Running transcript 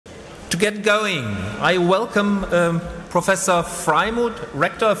To get going, I welcome Professor Freimuth,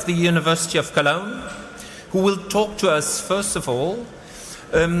 Rector of the University of Cologne, who will talk to us first of all.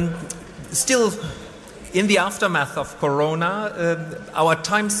 Still in the aftermath of Corona, our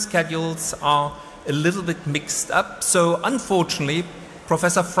time schedules are a little bit mixed up, so unfortunately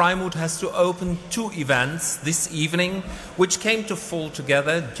Professor Freimuth has to open two events this evening, which came to fall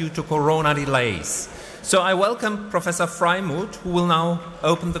together due to Corona delays. So I welcome Professor Freimuth, who will now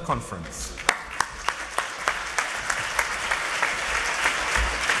open the conference.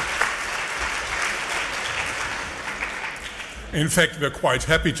 In fact, we're quite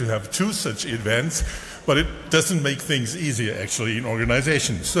happy to have two such events, but it doesn't make things easier actually in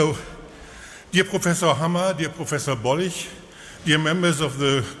organization. So, dear Professor Hammer, dear Professor Bollich, dear members of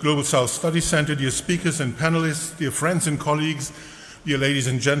the Global South Studies Center, dear speakers and panelists, dear friends and colleagues, dear ladies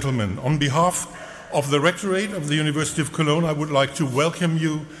and gentlemen, on behalf of the Rectorate of the University of Cologne, I would like to welcome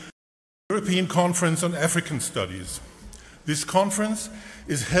you to the European Conference on African Studies. This conference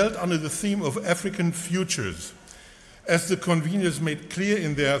is held under the theme of African Futures. As the conveners made clear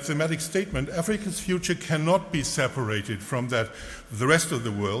in their thematic statement, Africa's future cannot be separated from that of the rest of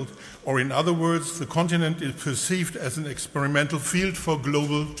the world, or in other words, the continent is perceived as an experimental field for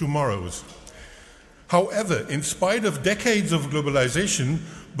global tomorrows. However, in spite of decades of globalization,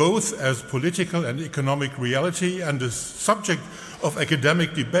 both as political and economic reality and as subject of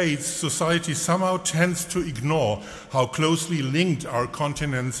academic debates, society somehow tends to ignore how closely linked our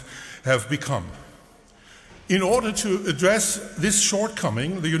continents have become. In order to address this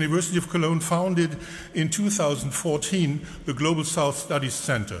shortcoming, the University of Cologne founded in 2014 the Global South Studies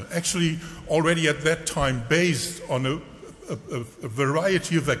Center, actually already at that time based on a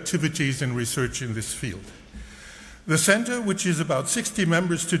variety of activities and research in this field. The center, which is about 60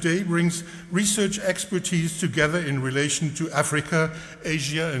 members today, brings research expertise together in relation to Africa,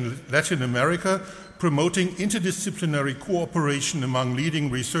 Asia, and Latin America, promoting interdisciplinary cooperation among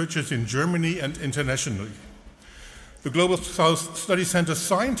leading researchers in Germany and internationally. The Global South Studies Center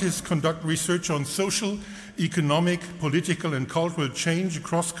scientists conduct research on social, economic, political, and cultural change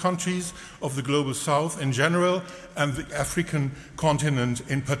across countries of the Global South in general and the African continent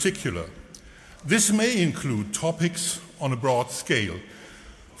in particular. This may include topics on a broad scale,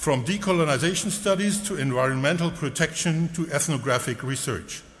 from decolonization studies to environmental protection to ethnographic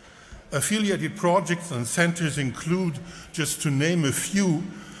research. Affiliated projects and centers include, just to name a few,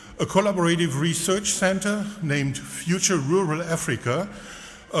 a collaborative research center named Future Rural Africa,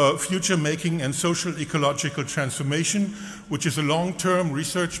 Future Making and Social Ecological Transformation, which is a long-term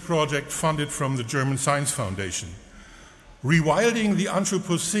research project funded from the German Science Foundation. Rewilding the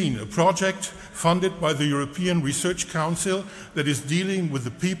Anthropocene, a project funded by the European Research Council that is dealing with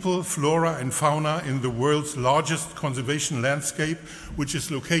the people, flora and fauna in the world's largest conservation landscape, which is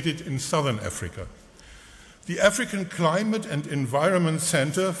located in southern Africa. The African Climate and Environment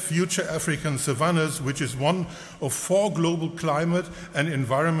Center, Future African Savannas, which is one of 4 global climate and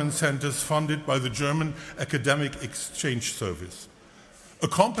environment centers funded by the German Academic Exchange Service. A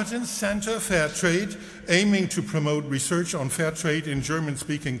competence center, Fair Trade, aiming to promote research on fair trade in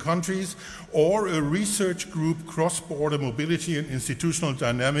German-speaking countries, or a research group, Cross-Border Mobility and Institutional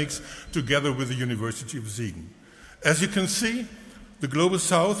Dynamics, together with the University of Siegen. As you can see, the Global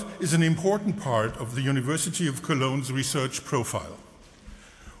South is an important part of the University of Cologne's research profile.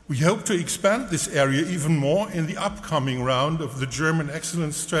 We hope to expand this area even more in the upcoming round of the German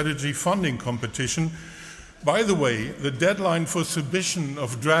Excellence Strategy funding competition. By the way, the deadline for submission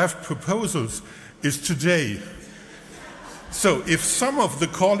of draft proposals is today. So if some of the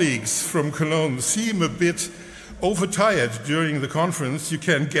colleagues from Cologne seem a bit overtired during the conference, you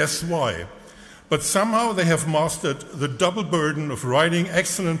can guess why. But somehow they have mastered the double burden of writing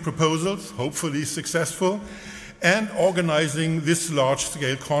excellent proposals, hopefully successful, and organizing this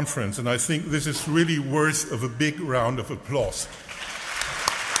large-scale conference. And I think this is really worth of a big round of applause.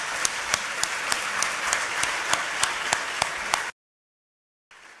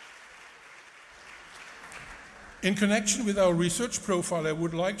 In connection with our research profile, I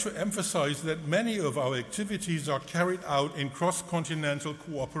would like to emphasize that many of our activities are carried out in cross-continental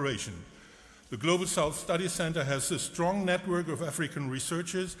cooperation. The Global South Studies Center has a strong network of African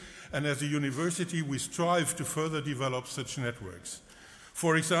researchers, and as a university, we strive to further develop such networks.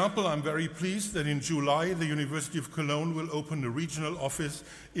 For example, I'm very pleased that in July, the University of Cologne will open a regional office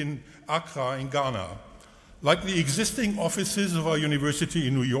in Accra in Ghana. Like the existing offices of our university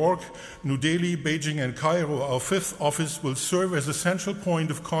in New York, New Delhi, Beijing, and Cairo, our 5th office will serve as a central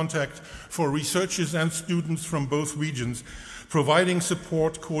point of contact for researchers and students from both regions, providing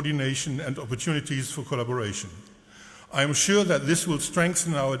support, coordination, and opportunities for collaboration. I am sure that this will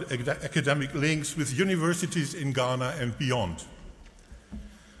strengthen our academic links with universities in Ghana and beyond.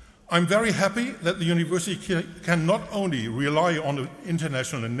 I'm very happy that the university can not only rely on an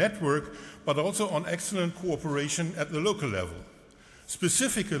international network, but also on excellent cooperation at the local level.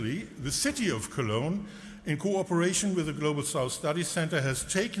 Specifically, the city of Cologne, in cooperation with the Global South Studies Center, has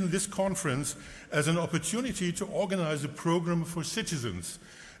taken this conference as an opportunity to organize a program for citizens,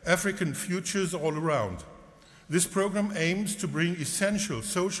 African futures all around. This program aims to bring essential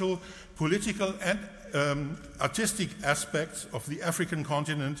social, political, and artistic aspects of the African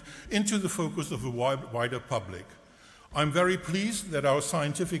continent into the focus of the wider public. I'm very pleased that our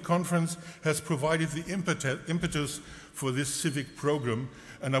scientific conference has provided the impetus for this civic program,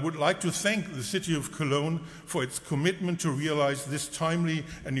 and I would like to thank the City of Cologne for its commitment to realize this timely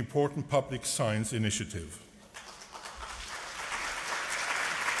and important public science initiative.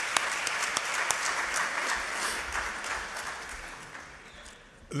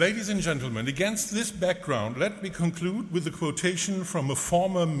 Ladies and gentlemen, against this background, let me conclude with a quotation from a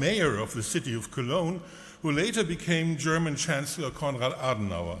former mayor of the city of Cologne, who later became German Chancellor Konrad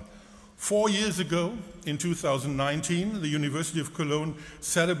Adenauer. 4 years ago, in 2019, the University of Cologne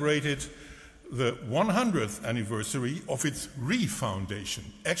celebrated the 100th anniversary of its re-foundation.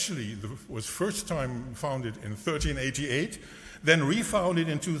 Actually, it was first time founded in 1388, then refounded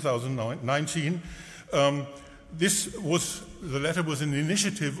in 2019. The letter was an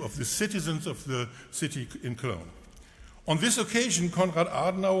initiative of the citizens of the city in Cologne. On this occasion, Konrad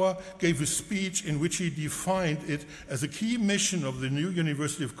Adenauer gave a speech in which he defined it as a key mission of the new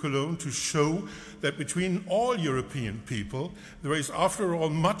University of Cologne to show that between all European people, there is, after all,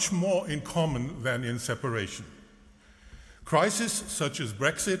 much more in common than in separation. Crises such as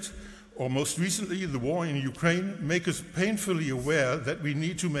Brexit, or most recently the war in Ukraine, make us painfully aware that we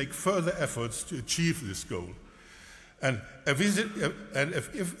need to make further efforts to achieve this goal. And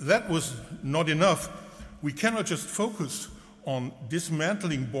if that was not enough, we cannot just focus on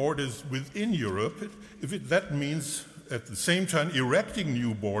dismantling borders within Europe if that means at the same time erecting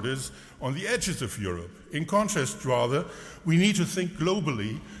new borders on the edges of Europe. In contrast, rather, we need to think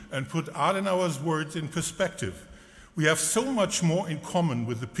globally and put Adenauer's words in perspective. We have so much more in common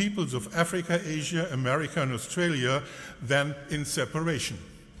with the peoples of Africa, Asia, America, and Australia than in separation.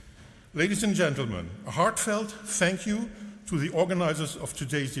 Ladies and gentlemen, a heartfelt thank you to the organizers of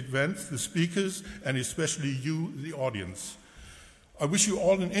today's event, the speakers, and especially you, the audience. I wish you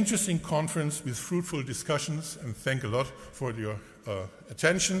all an interesting conference with fruitful discussions, and thank a lot for your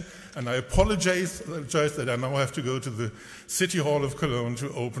attention. And I apologize that I now have to go to the City Hall of Cologne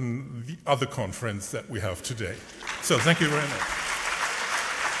to open the other conference that we have today. So thank you very much.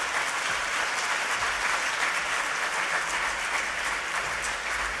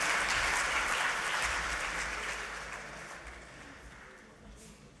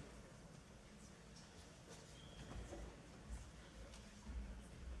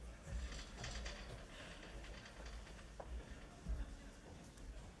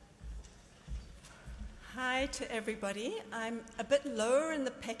 Hi to everybody. I'm a bit lower in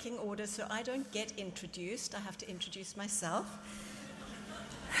the pecking order, so I don't get introduced. I have to introduce myself.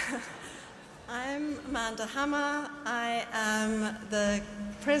 I'm Amanda Hammer. I am the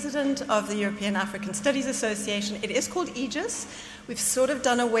president of the European African Studies Association. It is called EGIS. We've sort of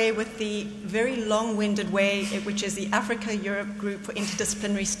done away with the very long-winded way, which is the Africa-Europe Group for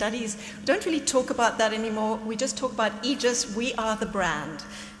Interdisciplinary Studies. We don't really talk about that anymore. We just talk about EGIS. We are the brand,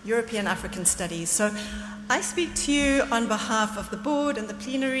 European African Studies. So I speak to you on behalf of the board and the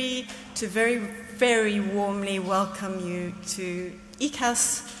plenary to very, very warmly welcome you to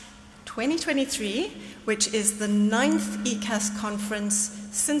ECAS 2023, which is the 9th ECAS conference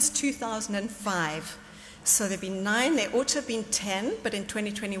since 2005. So there have been 9, there ought to have been 10, but in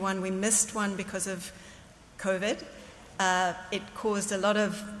 2021 we missed one because of COVID. It caused a lot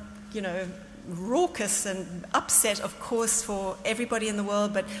of, raucous and upset, of course, for everybody in the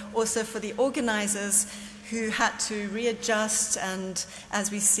world, but also for the organizers who had to readjust. And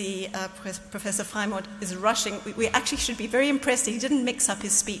as we see, Professor Freimut is rushing. We actually should be very impressed that he didn't mix up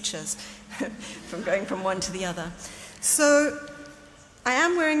his speeches from going from one to the other. So I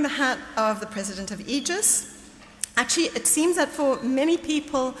am wearing the hat of the president of EGIS. Actually, it seems that for many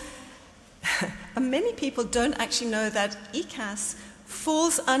people don't actually know that ECAS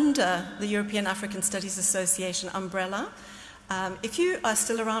falls under the European African Studies Association umbrella. If you are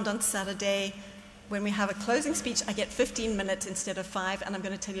still around on Saturday, when we have a closing speech, I get 15 minutes instead of 5, and I'm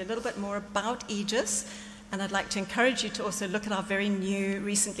going to tell you a little bit more about EGIS. And I'd like to encourage you to also look at our very new,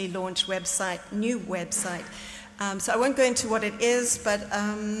 recently launched website, new website. So I won't go into what it is, but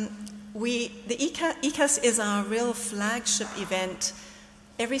the ECAS is our real flagship event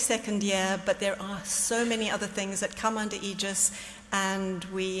every second year, but there are so many other things that come under Aegis, and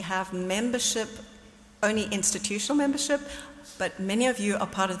we have membership, only institutional membership, but many of you are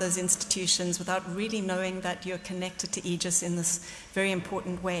part of those institutions without really knowing that you're connected to Aegis in this very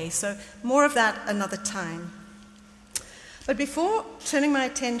important way. So more of that another time. But before turning my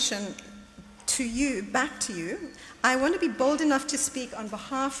attention to you, back to you, I want to be bold enough to speak on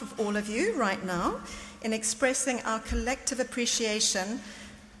behalf of all of you right now in expressing our collective appreciation,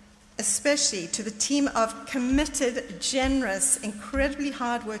 especially to the team of committed, generous, incredibly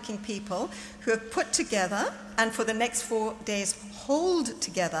hardworking people who have put together, and for the next 4 days hold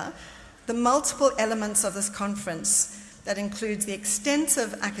together, the multiple elements of this conference that includes the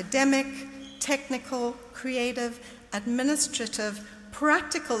extensive academic, technical, creative, administrative,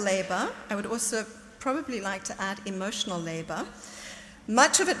 practical labor. I would also probably like to add emotional labor,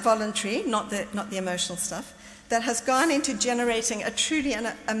 much of it voluntary, not the emotional stuff, that has gone into generating a truly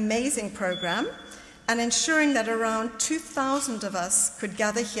amazing program and ensuring that around 2,000 of us could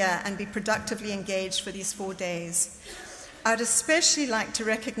gather here and be productively engaged for these 4 days. I would especially like to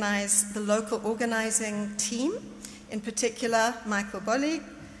recognize the local organizing team, in particular Michael Bollig,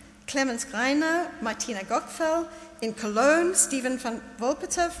 Clemens Greiner, Martina Gockfell, in Cologne, Stephen van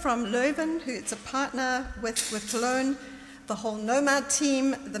Wolpeter from Leuven, who is a partner with Cologne, the whole Nomad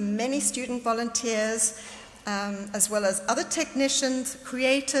team, the many student volunteers, as well as other technicians,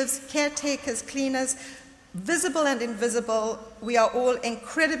 creatives, caretakers, cleaners, visible and invisible. We are all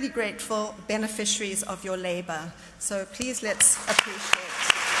incredibly grateful beneficiaries of your labor. So please let's appreciate.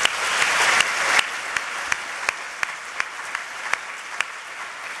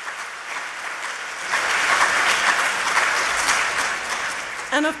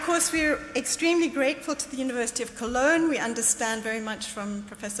 And of course, we're extremely grateful to the University of Cologne. We understand very much from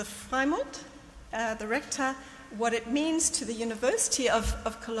Professor Freimuth, the rector, what it means to the University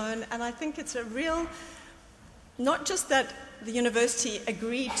of Cologne. And I think it's a real, not just that the university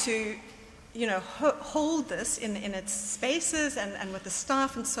agreed to, hold this in its spaces and with the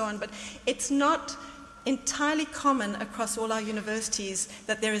staff and so on, but it's not entirely common across all our universities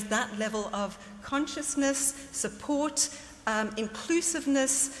that there is that level of consciousness, support,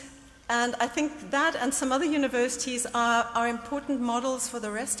 inclusiveness, and I think that and some other universities are important models for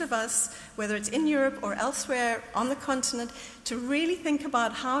the rest of us, whether it's in Europe or elsewhere on the continent, to really think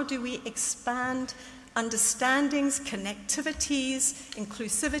about how do we expand understandings, connectivities,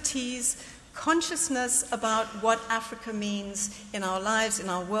 inclusivities, consciousness about what Africa means in our lives, in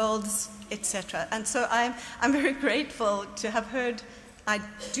our worlds, etc. And so I'm very grateful to have heard. I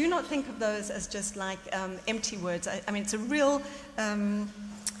do not think of those as just like empty words. I mean, it's a real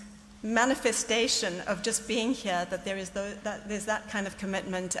manifestation of just being here that there's that kind of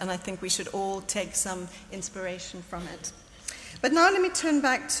commitment, and I think we should all take some inspiration from it. But now let me turn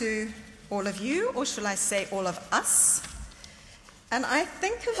back to all of you, or shall I say all of us. And I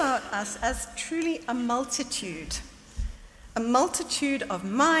think about us as truly a multitude of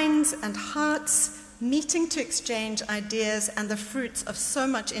minds and hearts meeting to exchange ideas and the fruits of so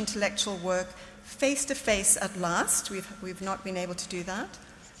much intellectual work face to face at last. We've not been able to do that.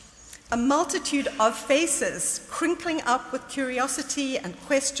 A multitude of faces crinkling up with curiosity and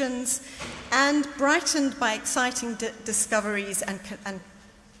questions and brightened by exciting discoveries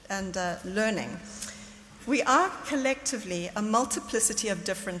and learning. We are collectively a multiplicity of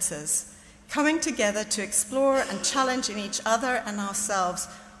differences, coming together to explore and challenge in each other and ourselves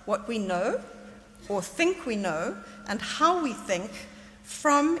what we know, or think we know, and how we think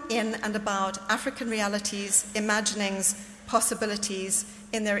from, in, and about African realities, imaginings, possibilities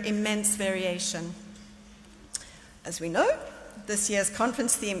in their immense variation. As we know, this year's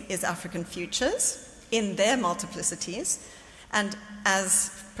conference theme is African Futures in their multiplicities, and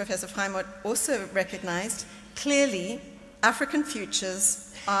as Professor Freimuth also recognized, clearly African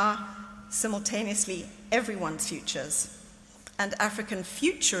futures are simultaneously everyone's futures. And African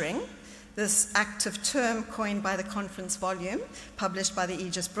futuring, this active term coined by the conference volume, published by the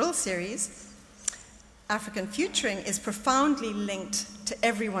Aegis Brill series, African futuring is profoundly linked to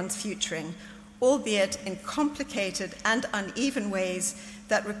everyone's futuring, albeit in complicated and uneven ways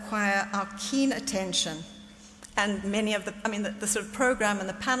that require our keen attention. And many of the sort of program and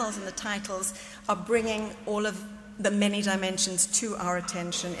the panels and the titles are bringing all of the many dimensions to our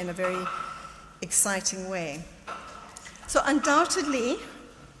attention in a very exciting way. So undoubtedly,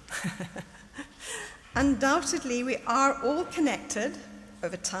 we are all connected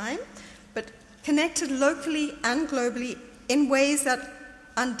over time, but connected locally and globally in ways that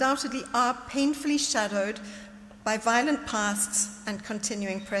undoubtedly are painfully shadowed by violent pasts and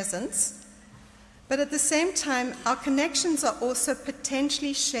continuing presents. But at the same time, our connections are also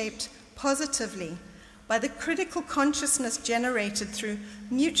potentially shaped positively by the critical consciousness generated through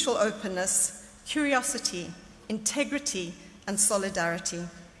mutual openness, curiosity, integrity, and solidarity.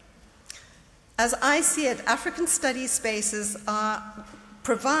 As I see it, African studies spaces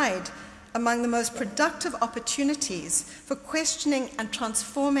provide among the most productive opportunities for questioning and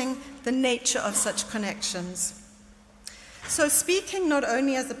transforming the nature of such connections. So speaking not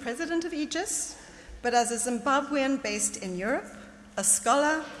only as the president of EGIS, but as a Zimbabwean based in Europe, a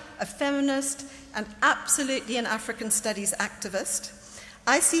scholar, a feminist, and absolutely an African studies activist,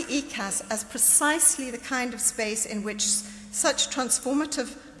 I see ECAS as precisely the kind of space in which such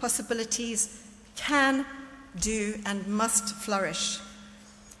transformative possibilities can, do, and must flourish.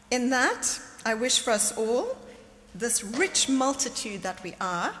 In that, I wish for us all, this rich multitude that we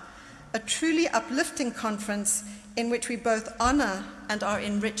are, a truly uplifting conference in which we both honor and are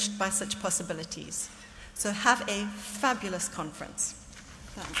enriched by such possibilities. So have a fabulous conference.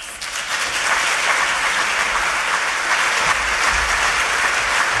 Thanks.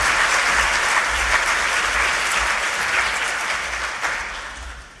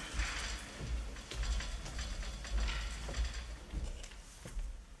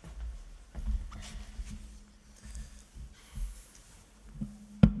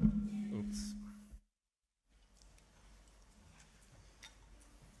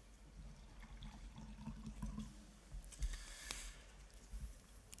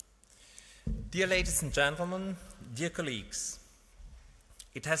 Dear ladies and gentlemen, dear colleagues,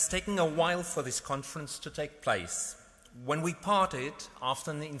 it has taken a while for this conference to take place. When we parted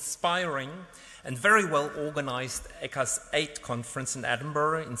after an inspiring and very well organized ECAS 8 conference in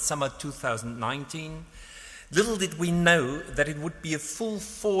Edinburgh in summer 2019, little did we know that it would be a full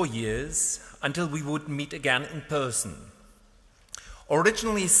 4 years until we would meet again in person.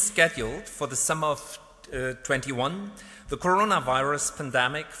 Originally scheduled for the summer of 21, the coronavirus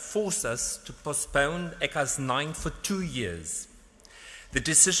pandemic forced us to postpone ECAS 9 for 2 years. The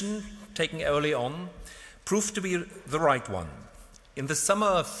decision taken early on proved to be the right one. In the summer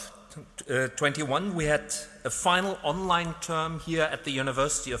of 21, we had a final online term here at the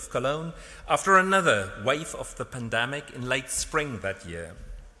University of Cologne after another wave of the pandemic in late spring that year.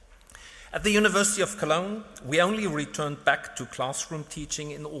 At the University of Cologne, we only returned back to classroom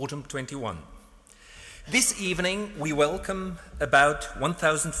teaching in autumn 21. This evening, we welcome about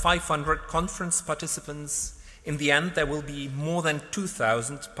 1,500 conference participants. In the end, there will be more than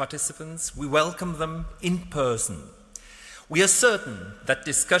 2,000 participants. We welcome them in person. We are certain that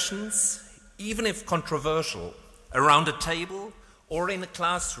discussions, even if controversial, around a table or in a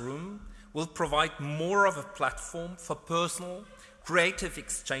classroom, will provide more of a platform for personal, creative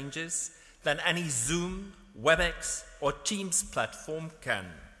exchanges than any Zoom, WebEx, or Teams platform can.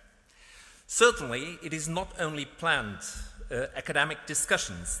 Certainly, it is not only planned academic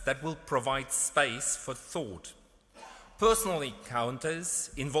discussions that will provide space for thought. Personal encounters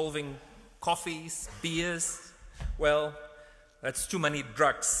involving coffees, beers, well, that's too many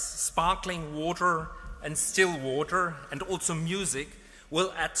drugs, sparkling water and still water, and also music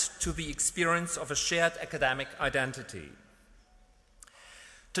will add to the experience of a shared academic identity.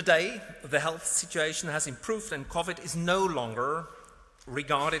 Today, the health situation has improved and COVID is no longer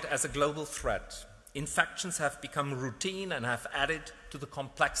regarded as a global threat. Infections have become routine and have added to the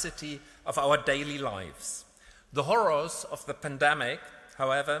complexity of our daily lives. The horrors of the pandemic,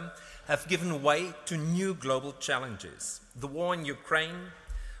 however, have given way to new global challenges. The war in Ukraine,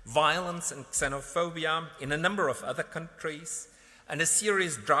 violence and xenophobia in a number of other countries, and a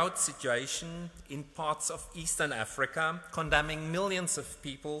serious drought situation in parts of Eastern Africa, condemning millions of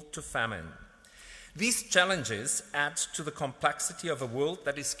people to famine. These challenges add to the complexity of a world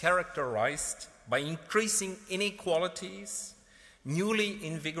that is characterized by increasing inequalities, newly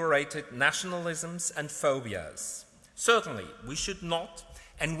invigorated nationalisms and phobias. Certainly, we should not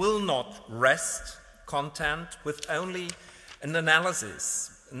and will not rest content with only an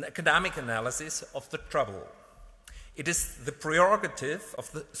analysis, an academic analysis of the trouble. It is the prerogative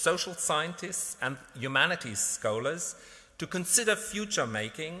of the social scientists and humanities scholars to consider future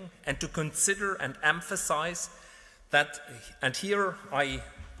making and to consider and emphasize that, and here I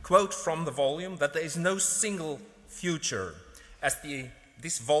quote from the volume, that there is no single future, as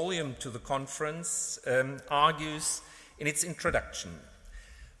this volume to the conference argues in its introduction.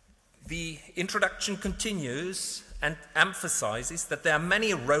 The introduction continues and emphasizes that there are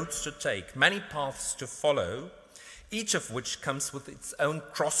many roads to take, many paths to follow, each of which comes with its own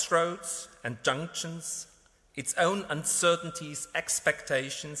crossroads and junctions, its own uncertainties,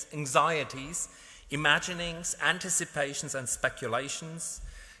 expectations, anxieties, imaginings, anticipations and speculations,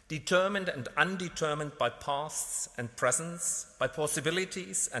 determined and undetermined by pasts and presents, by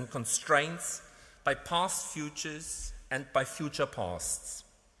possibilities and constraints, by past futures and by future pasts.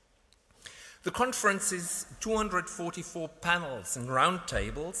 The conference's 244 panels and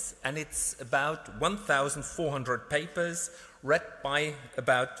roundtables, and its about 1,400 papers read by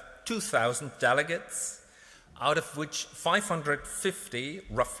about 2,000 delegates, out of which 550,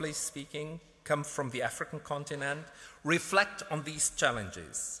 roughly speaking, come from the African continent, reflect on these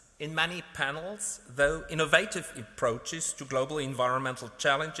challenges. In many panels, though, innovative approaches to global environmental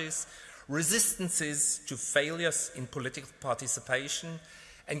challenges, resistances to failures in political participation,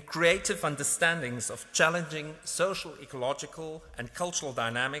 and creative understandings of challenging social, ecological, and cultural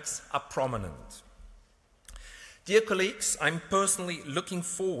dynamics are prominent. Dear colleagues, I'm personally looking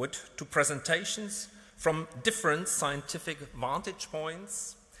forward to presentations from different scientific vantage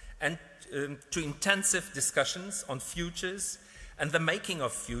points and to intensive discussions on futures and the making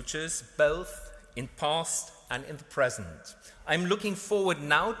of futures, both in past and in the present. I'm looking forward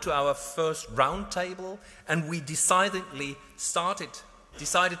now to our first roundtable, and we decided to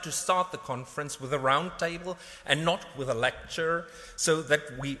start the conference with a roundtable and not with a lecture, so that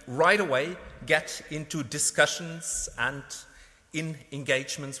we right away get into discussions and in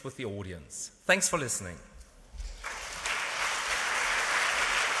engagements with the audience. Thanks for listening.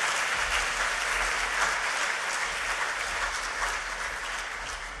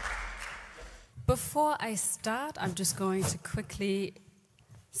 Before I start, I'm just going to quickly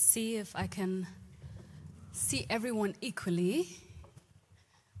see if I can see everyone equally.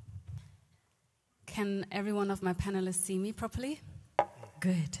 Can every one of my panelists see me properly?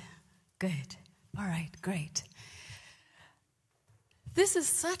 Good, good. All right, great. This is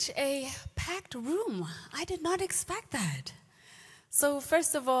such a packed room. I did not expect that. So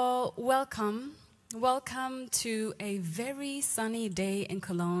first of all, welcome. Welcome to a very sunny day in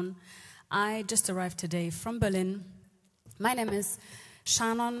Cologne. I just arrived today from Berlin. My name is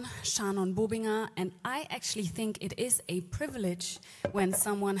Shannon Bobinger, and I actually think it is a privilege when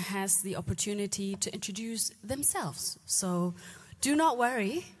someone has the opportunity to introduce themselves. So do not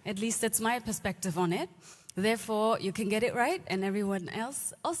worry, at least that's my perspective on it. Therefore, you can get it right, and everyone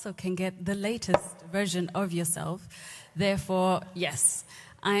else also can get the latest version of yourself. Therefore, yes,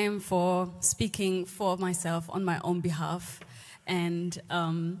 I am for speaking for myself on my own behalf. And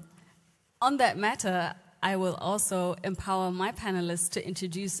on that matter, I will also empower my panelists to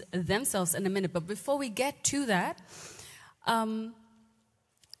introduce themselves in a minute. But before we get to that, I'm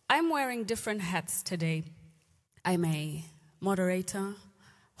wearing different hats today. I'm a moderator,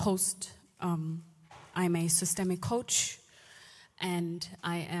 host, I'm a systemic coach, and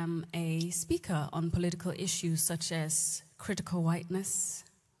I am a speaker on political issues such as critical whiteness,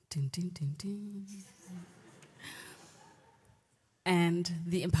 ding, ding, ding, ding, and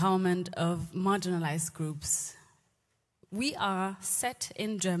the empowerment of marginalized groups. We are set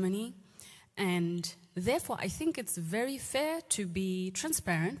in Germany, and therefore I think it's very fair to be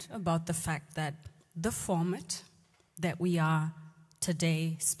transparent about the fact that the format that we are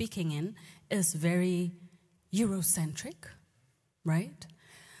today speaking in is very Eurocentric, right?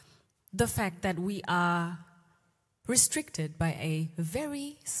 The fact that we are restricted by a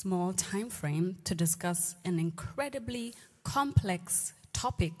very small time frame to discuss an incredibly complex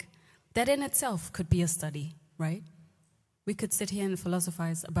topic that in itself could be a study, right? We could sit here and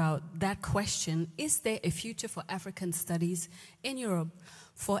philosophize about that question: is there a future for African studies in Europe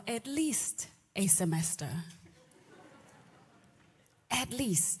for at least a semester? At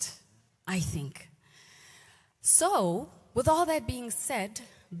least, I think. So, with all that being said,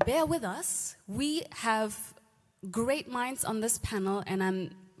 bear with us. We have great minds on this panel, and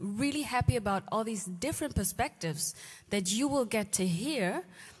I'm really happy about all these different perspectives that you will get to hear.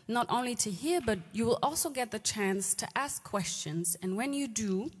 Not only to hear, but you will also get the chance to ask questions. And when you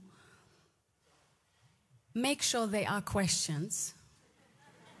do, make sure they are questions.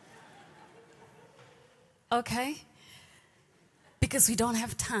 Okay? Because we don't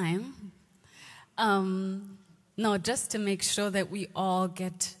have time. No, just to make sure that we all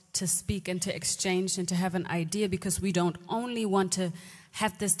get to speak and to exchange and to have an idea, because we don't only want to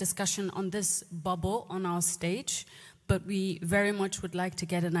have this discussion on this bubble on our stage, but we very much would like to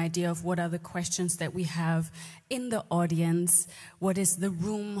get an idea of what are the questions that we have in the audience, what is the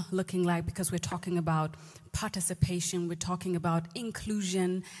room looking like, because we're talking about participation, we're talking about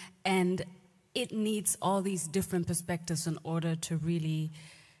inclusion, and it needs all these different perspectives in order to really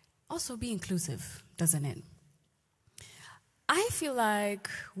also be inclusive, doesn't it? I feel like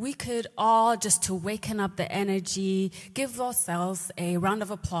we could all, just to waken up the energy, give ourselves a round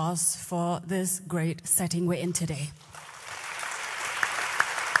of applause for this great setting we're in today.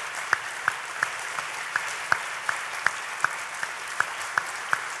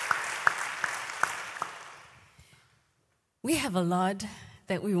 We have a lot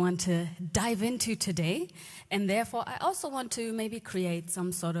that we want to dive into today, and therefore I also want to maybe create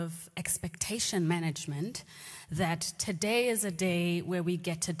some sort of expectation management that today is a day where we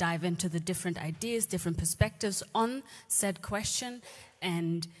get to dive into the different ideas, different perspectives on said question,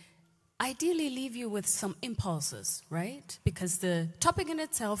 and ideally leave you with some impulses, right? Because the topic in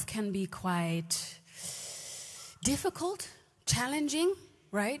itself can be quite difficult, challenging,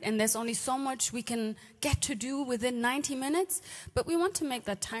 right? And there's only so much we can get to do within 90 minutes, but we want to make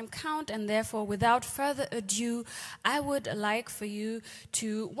that time count, and therefore, without further ado, I would like for you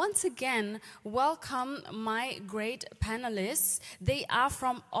to once again welcome my great panelists. They are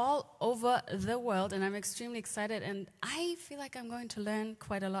from all over the world, and I'm extremely excited, and I feel like I'm going to learn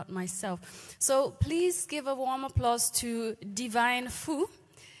quite a lot myself. So please give a warm applause to Divine Fu.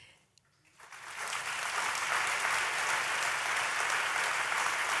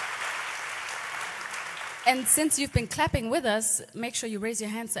 And since you've been clapping with us, make sure you raise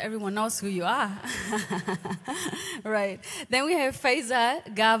your hands so everyone knows who you are. Right. Then we have Faisal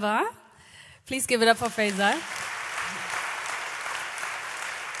Gava. Please give it up for Faisal.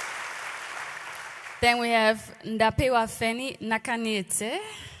 Then we have Ndapewa Feni Nakanete.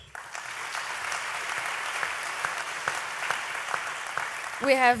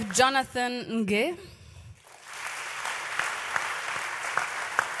 We have Jonathan Nge.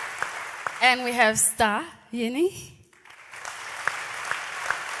 And we have Star Yini.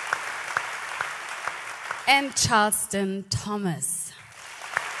 And Charleston Thomas.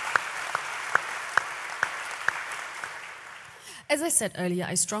 As I said earlier,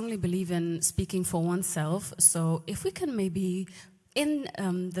 I strongly believe in speaking for oneself. So if we can maybe, in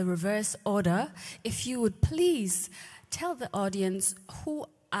the reverse order, if you would please tell the audience who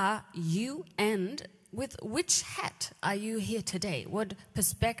are you and with which hat are you here today? What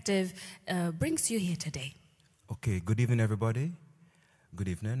perspective brings you here today? Okay, good evening, everybody. Good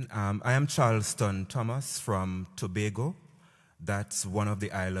evening. I am Charleston Thomas from Tobago. That's one of the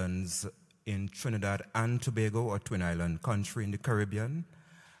islands in Trinidad and Tobago, or Twin Island country in the Caribbean.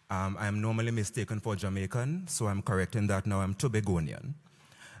 I am normally mistaken for Jamaican, so I'm correcting that now. I'm Tobagonian.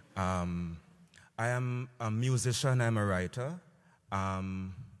 I am a musician, I'm a writer.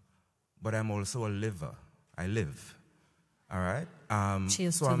 But I'm also a liver. I live. All right?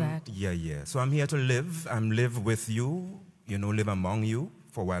 Cheers to that. Yeah. So I'm here to live. I'm live with you, live among you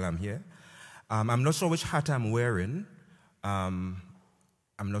for while I'm here. I'm not sure which hat I'm wearing. I'm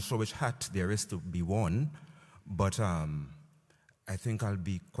not sure which hat there is to be worn, but I think I'll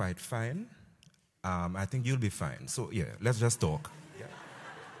be quite fine. I think you'll be fine. So yeah, let's just talk.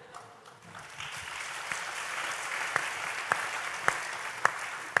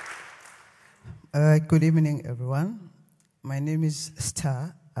 Good evening, everyone. My name is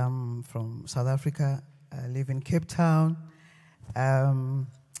Isthere. I'm from South Africa. I live in Cape Town. I'm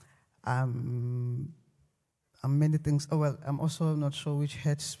many things. Oh, well, I'm also not sure which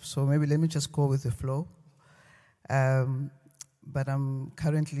heads, so maybe let me just go with the flow. But I'm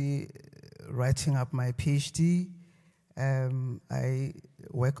currently writing up my PhD. I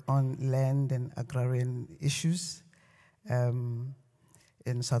work on land and agrarian issues in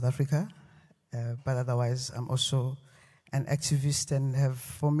South Africa. But otherwise, I'm also an activist and have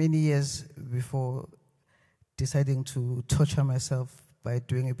for many years before deciding to torture myself by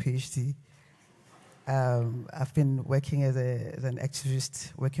doing a PhD. I've been working as an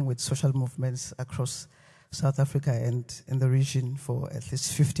activist, working with social movements across South Africa and in the region for at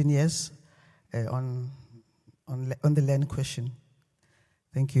least 15 years on the land question.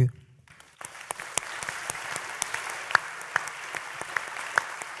 Thank you.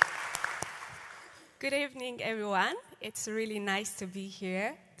 Good evening, everyone. It's really nice to be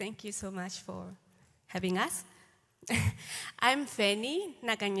here. Thank you so much for having us. I'm Feni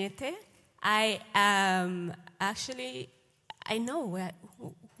Nakanyete. I know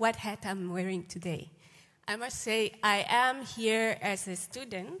what hat I'm wearing today. I must say I am here as a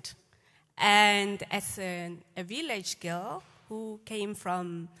student and as a village girl who came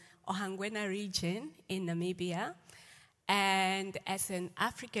from Ohangwena region in Namibia, and as an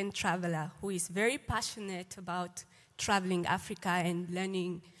African traveler who is very passionate about traveling Africa and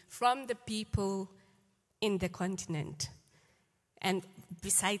learning from the people in the continent. And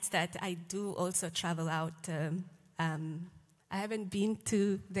besides that, I do also travel out. I haven't been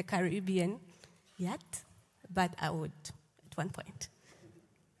to the Caribbean yet, but I would. It one point.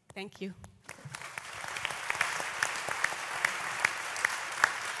 Thank you.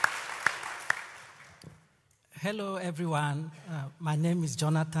 Hello, everyone. My name is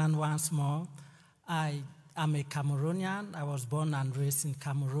Jonathan once more. I am a Cameroonian. I was born and raised in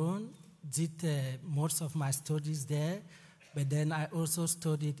Cameroon, did most of my studies there, but then I also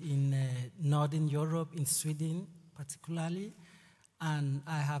studied in Northern Europe, in Sweden particularly, and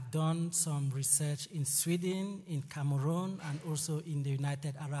I have done some research in Sweden, in Cameroon, and also in the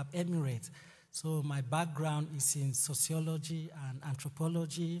United Arab Emirates. So my background is in sociology and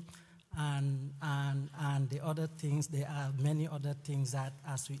anthropology, and the other things. There are many other things that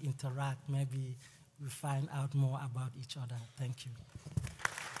as we interact, maybe we find out more about each other. Thank you.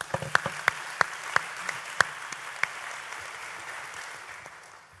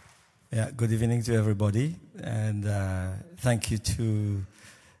 Yeah, good evening to everybody, and thank you to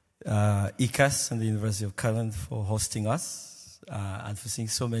ECAS and the University of Current for hosting us and for seeing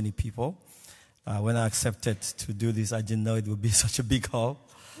so many people. When I accepted to do this, I didn't know it would be such a big hall.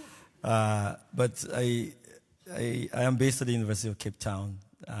 But I am based at the University of Cape Town,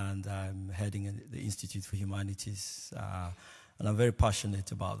 and I'm heading the Institute for Humanities. And I'm very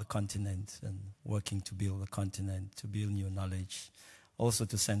passionate about the continent and working to build the continent, to build new knowledge, also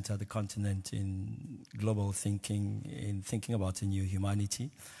to center the continent in global thinking, in thinking about a new humanity.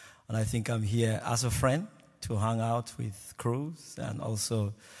 And I think I'm here as a friend to hang out with crews and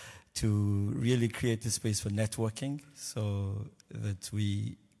also to really create a space for networking so that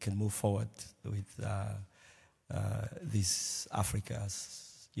we can move forward with this Africa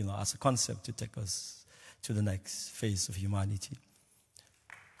as, as a concept to take us to the next phase of humanity.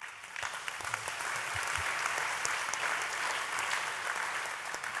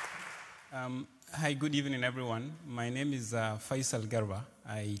 Hi, good evening, everyone. My name is Faisal Garba.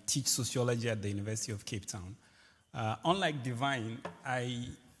 I teach sociology at the University of Cape Town. Unlike Divine, I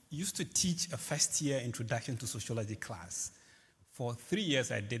used to teach a first-year introduction to sociology class. For 3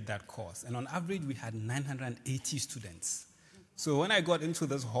 years, I did that course, and on average, we had 980 students. So when I got into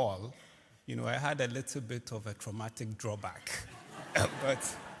this hall, I had a little bit of a traumatic drawback.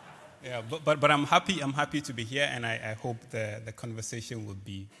 But I'm happy to be here, and I hope the conversation will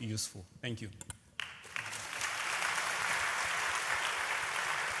be useful. Thank you.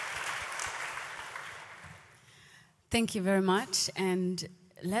 Thank you very much, and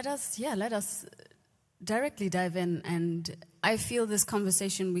let us directly dive in. And I feel this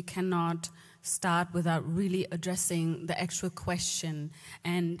conversation we cannot start without really addressing the actual question.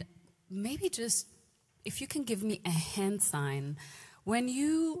 And maybe just, if you can give me a hand sign. When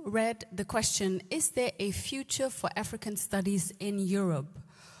you read the question, is there a future for African studies in Europe?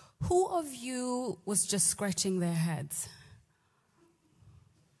 Who of you was just scratching their heads?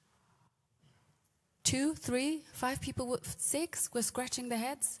 2, 3, 5 people, 6 were scratching their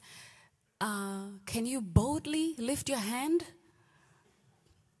heads? Can you boldly lift your hand?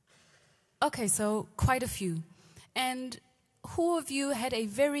 Okay, so quite a few. And who of you had a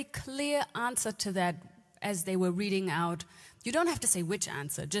very clear answer to that as they were reading out? You don't have to say which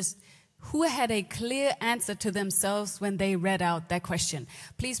answer, just who had a clear answer to themselves when they read out that question.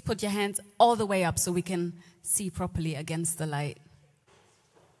 Please put your hands all the way up so we can see properly against the light.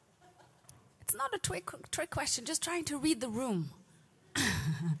 It's not a trick question, just trying to read the room.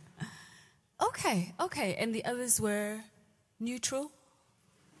 Okay, and the others were neutral?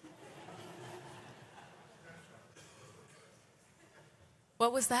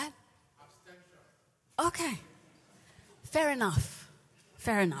 What was that? Okay, fair enough.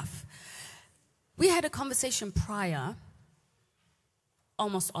 We had a conversation prior,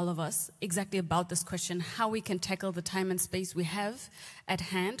 almost all of us, exactly about this question, how we can tackle the time and space we have at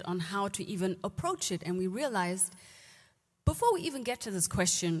hand on how to even approach it. And we realized, before we even get to this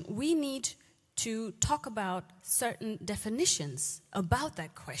question, we need to talk about certain definitions about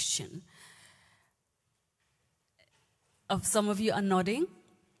that question. Some of you are nodding.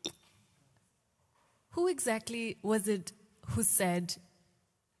 Who exactly was it who said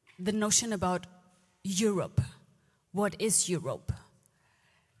the notion about Europe? What is Europe?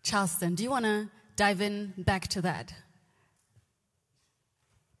 Charleston, do you want to dive in back to that?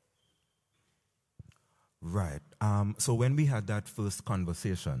 Right. So when we had that first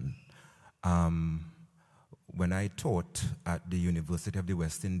conversation, when I taught at the University of the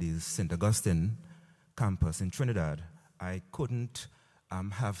West Indies, St. Augustine campus in Trinidad, I couldn't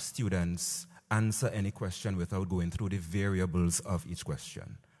have students answer any question without going through the variables of each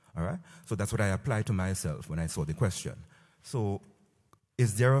question. All right? So that's what I applied to myself when I saw the question. So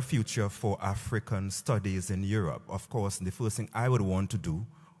is there a future for African studies in Europe? Of course, the first thing I would want to do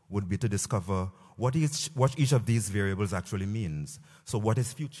would be to discover what each of these variables actually means. So what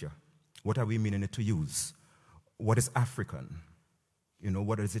is future? What are we meaning it to use? What is African? You know,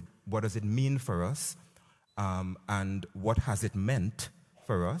 what does it mean for us? And what has it meant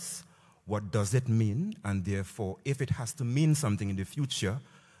for us? What does it mean? And therefore, if it has to mean something in the future,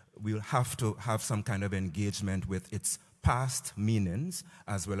 we'll have to have some kind of engagement with its past meanings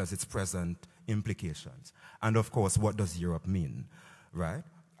as well as its present implications. And of course, what does Europe mean, right?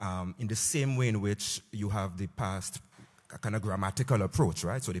 In the same way in which you have the past kind of grammatical approach,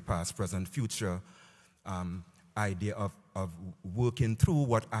 right? So the past, present, future idea of working through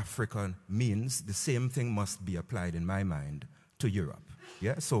what African means, the same thing must be applied in my mind to Europe.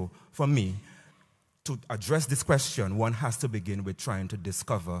 Yeah? So for me, to address this question, one has to begin with trying to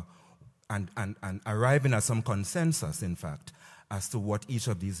discover and arriving at some consensus, in fact, as to what each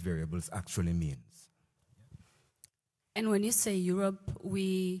of these variables actually means. And when you say Europe,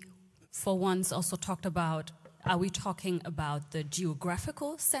 we, for once, also talked about, are we talking about the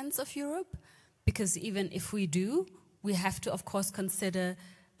geographical sense of Europe? Because even if we do, we have to, of course, consider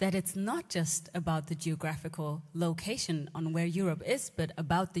that it's not just about the geographical location on where Europe is, but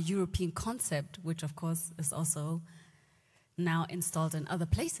about the European concept, which, of course, is also now installed in other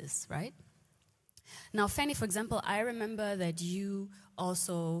places, right? Now, Fanny, for example, I remember that you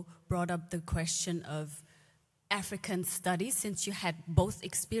also brought up the question of African studies, since you had both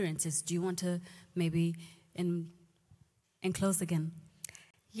experiences. Do you want to maybe enclose again?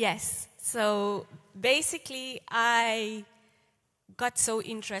 Yes. So basically, I got so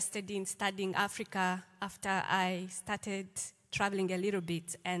interested in studying Africa after I started traveling a little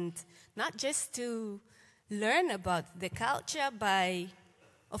bit, and not just to learn about the culture by,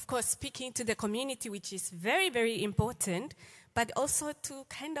 of course, speaking to the community, which is very, very important, but also to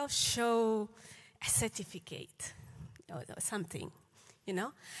kind of show a certificate or something, you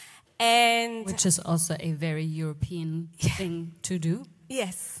know? And which is also a very European thing to do.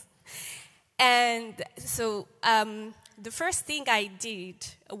 Yes. And so the first thing I did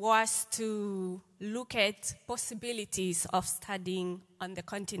was to look at possibilities of studying on the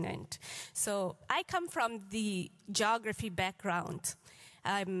continent. So I come from the geography background.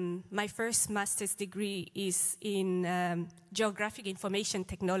 My first master's degree is in geographic information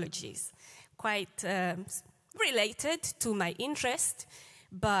technologies, quite related to my interest.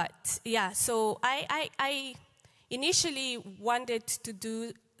 But yeah, so I initially wanted to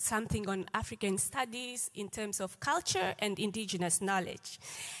do something on African studies in terms of culture and indigenous knowledge.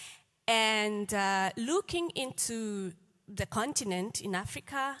 And looking into the continent in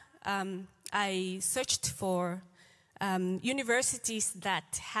Africa, I searched for universities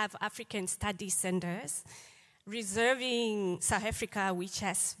that have African studies centers, reserving South Africa, which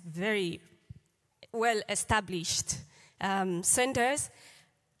has very well-established centers.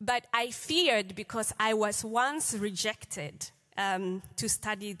 But I feared, because I was once rejected to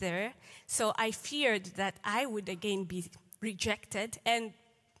study there, so I feared that I would again be rejected, and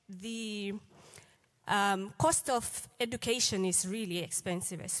the cost of education is really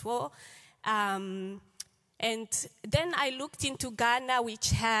expensive as well. And then I looked into Ghana, which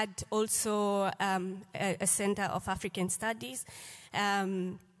had also a center of African studies,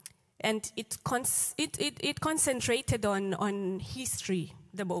 and it concentrated on history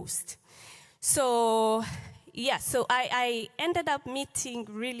the most. So yeah, so I ended up meeting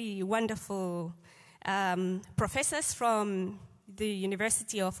really wonderful professors from the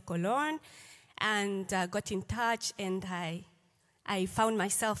University of Cologne, and got in touch, and I found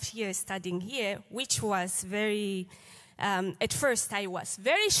myself here studying here, which was very, at first I was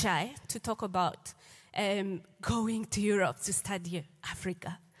very shy to talk about going to Europe to study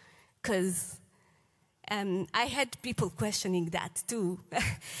Africa, because I had people questioning that too.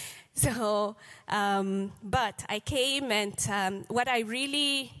 So, but I came, and what I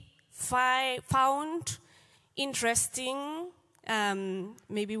really found interesting,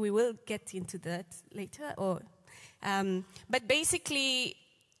 maybe we will get into that later, or but basically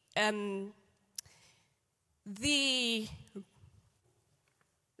the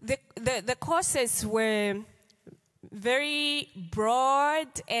courses were very broad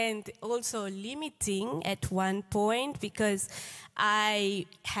and also limiting at one point, because I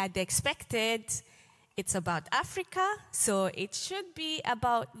had expected it's about Africa, so it should be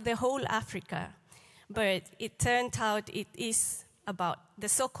about the whole Africa. But it turned out it is about the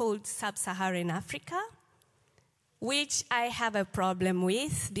so-called sub-Saharan Africa, which I have a problem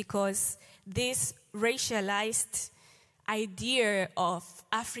with, because this racialized idea of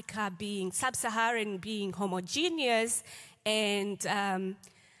Africa being sub-Saharan, being homogeneous, and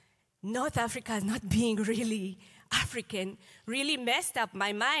North Africa not being really African really messed up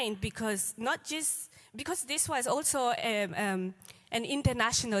my mind, because because this was also an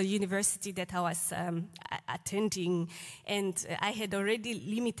international university that I was attending, and I had already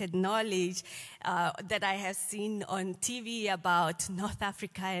limited knowledge that I have seen on TV about North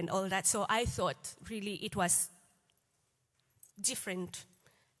Africa and all that. So I thought really it was different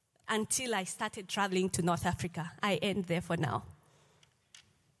until I started traveling to North Africa. I end there for now.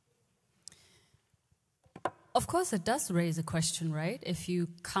 Of course, it does raise a question, right? If you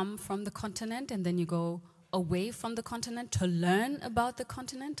come from the continent and then you go away from the continent to learn about the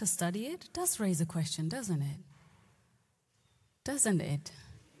continent, to study it, it does raise a question, doesn't it? Doesn't it?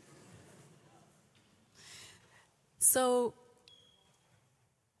 So,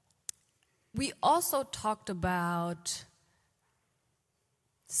 we also talked about,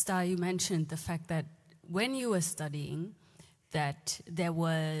 Star, you mentioned the fact that when you were studying, that there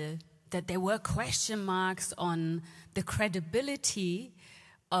were question marks on the credibility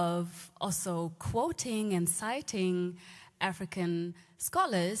of also quoting and citing African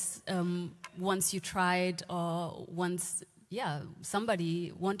scholars once you tried, or once,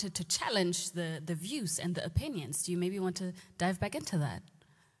 somebody wanted to challenge the views and the opinions. Do you maybe want to dive back into that?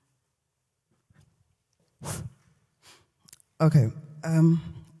 Okay.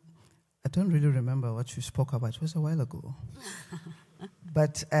 I don't really remember what you spoke about. It was a while ago.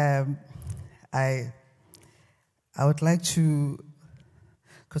 But I would like to,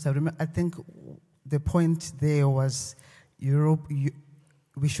 because I think the point there was Europe.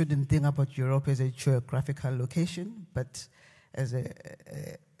 We shouldn't think about Europe as a geographical location, but as a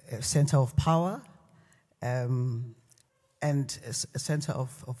center of power and a center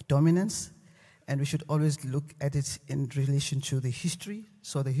of dominance. And we should always look at it in relation to the history,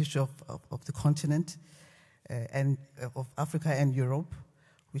 so the history of the continent and of Africa and Europe,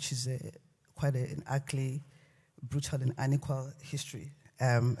 which is quite an ugly, brutal, and unequal history.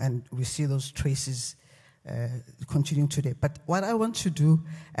 And we see those traces continuing today. But what I want to do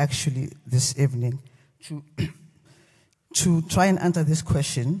actually this evening to try and answer this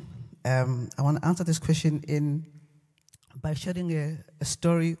question, I want to answer this question by sharing a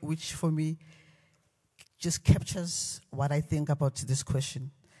story which for me just captures what I think about this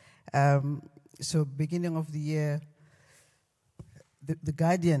question. So beginning of the year, the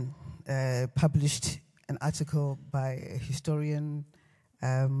Guardian published an article by a historian,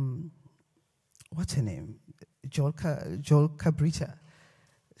 what's her name? Joel Cabrita.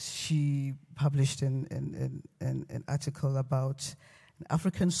 She published an article about an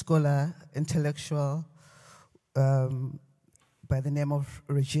African scholar, intellectual, by the name of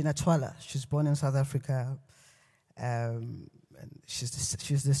Regina Twala. She's born in South Africa. And she's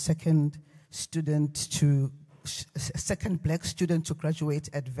the second black student to graduate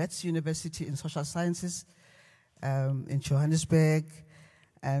at Wits University in Social Sciences in Johannesburg.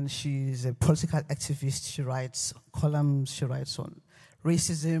 And she's a political activist. She writes columns. She writes on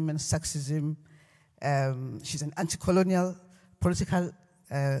racism and sexism. She's an anti-colonial political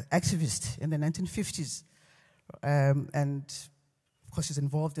activist in the 1950s. And of course, she's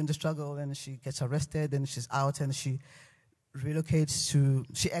involved in the struggle, and she gets arrested, and she's out, and she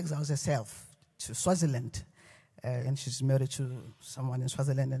she exiles herself to Swaziland, and she's married to someone in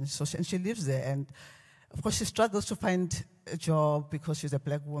Swaziland, and she lives there. And of course, she struggles to find a job because she's a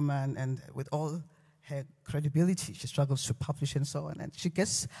black woman, and with all her credibility, she struggles to publish and so on. And she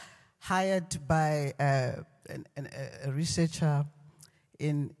gets hired by a researcher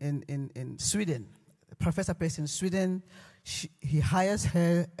in Sweden, a professor based in Sweden. He hires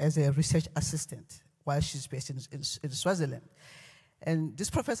her as a research assistant while she's based in Swaziland. And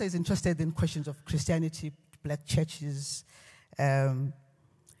this professor is interested in questions of Christianity, black churches, and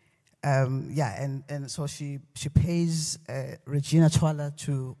so she pays Regina Twala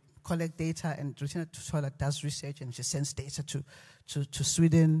to collect data, and Regina Twala does research, and she sends data to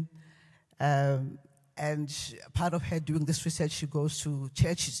Sweden. And part of her doing this research, she goes to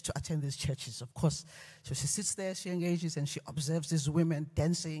churches to attend these churches, of course. So she sits there, she engages, and she observes these women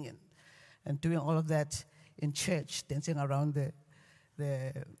dancing and doing all of that in church, dancing around the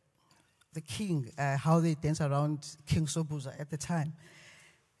king, how they dance around King Sobhuza at the time.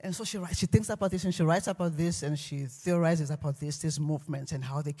 And so she thinks about this, and she writes about this, and she theorizes about these movements and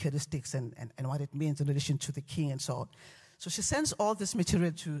how the characteristics and what it means in relation to the king and so on. So she sends all this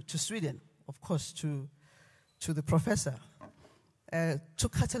material to Sweden, of course, to the professor. To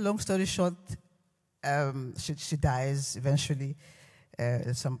cut a long story short, she dies eventually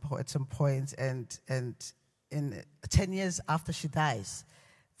at some point, and in 10 years after she dies,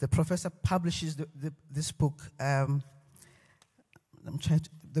 the professor publishes this book.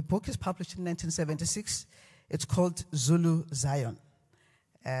 The book is published in 1976. It's called Zulu Zion.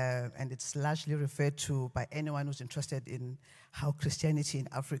 And it's largely referred to by anyone who's interested in how Christianity in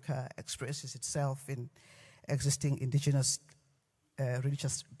Africa expresses itself in existing indigenous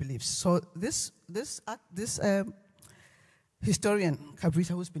religious beliefs. So this historian,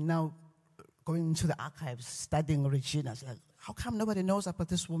 Cabrita, who's been now going into the archives, studying Regina, like, how come nobody knows about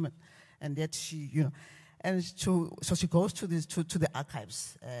this woman? And yet she, and so she goes to the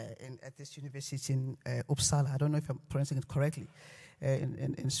archives at this university in Uppsala. I don't know if I'm pronouncing it correctly.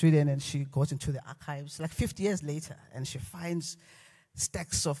 In Sweden, and she goes into the archives like 50 years later, and she finds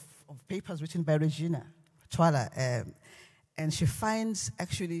stacks of papers written by Regina Twala, and she finds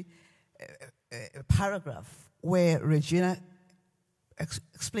actually a paragraph where Regina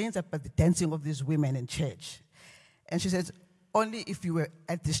explains about the dancing of these women in church, and she says, only if you were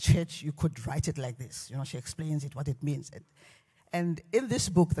at this church you could write it like this. She explains it, what it means, and in this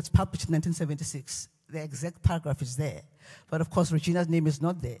book that's published in 1976, the exact paragraph is there. But of course, Regina's name is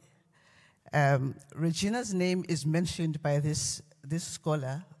not there. Regina's name is mentioned by this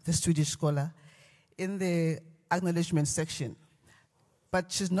scholar, this Swedish scholar, in the acknowledgement section. But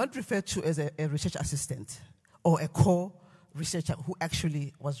she's not referred to as a research assistant or a co-researcher who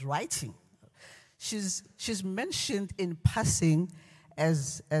actually was writing. She's mentioned in passing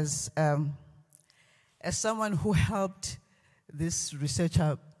as someone who helped this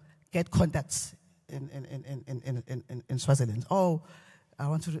researcher get contacts in Swaziland. Oh, I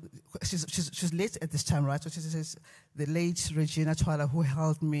want to. She's late at this time, right? So she says the late Regina Twala, who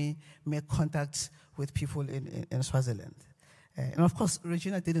helped me make contact with people in Swaziland. And of course,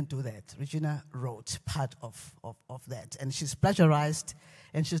 Regina didn't do that. Regina wrote part of that, and she's plagiarized,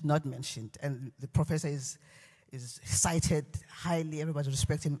 and she's not mentioned. And the professor is cited highly. Everybody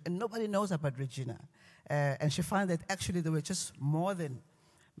respects him, and nobody knows about Regina. And she found that actually there were just more than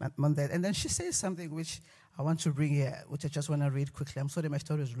that. And then she says something which I want to bring here, which I just want to read quickly. I'm sorry my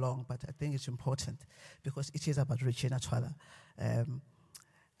story is long, but I think it's important because it is about Regina Twala.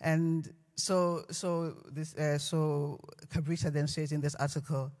 And so Cabrita then says in this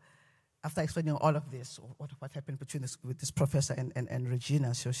article, after explaining all of this, what happened with this professor and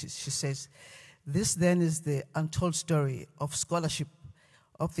Regina, so she says, this then is the untold story of scholarship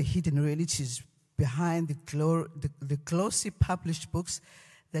of the hidden realities behind the closely published books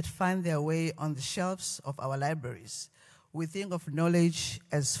that find their way on the shelves of our libraries. We think of knowledge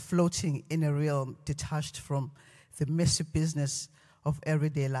as floating in a realm detached from the messy business of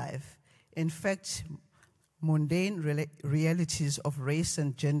everyday life. In fact, mundane realities of race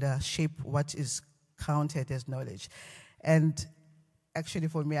and gender shape what is counted as knowledge. And actually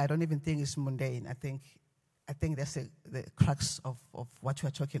for me, I don't even think it's mundane. I think that's the crux of what we're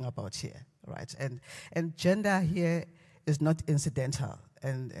talking about here, right? And gender here is not incidental.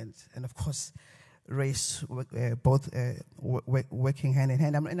 And of course, race, both working hand in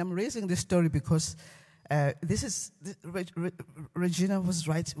hand. And I'm raising this story because Regina was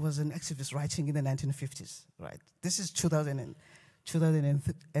an activist writing in the 1950s, right? This is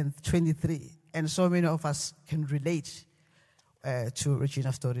 2023, and so many of us can relate to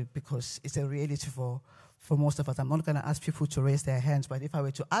Regina's story because it's a reality for most of us. I'm not going to ask people to raise their hands, but if I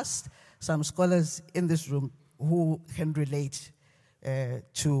were to ask some scholars in this room who can relate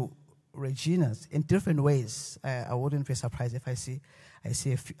to Regina's in different ways, I wouldn't be surprised if I see a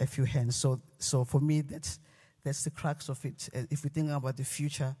few hands. So for me, that's the crux of it. If we think about the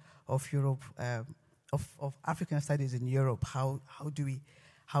future of Europe, of African studies in Europe, how do we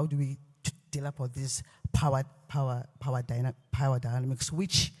deal with these power dynamics,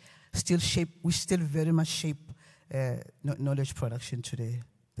 which still very much shape knowledge production today?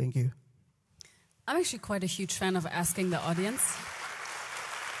 Thank you. I'm actually quite a huge fan of asking the audience.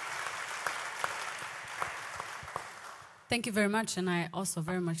 Thank you very much, and I also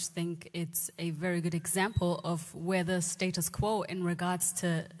very much think it's a very good example of where the status quo in regards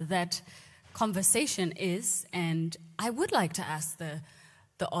to that conversation is. And I would like to ask the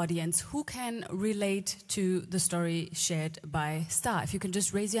audience who can relate to the story shared by Star. If you can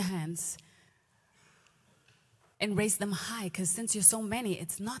just raise your hands and raise them high, because since you're so many,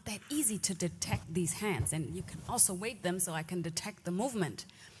 it's not that easy to detect these hands. And you can also weight them so I can detect the movement.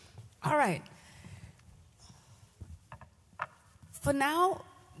 All right. For now,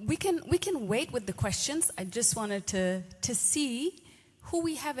 we can wait with the questions. I just wanted to see who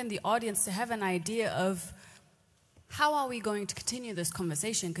we have in the audience to have an idea of how are we going to continue this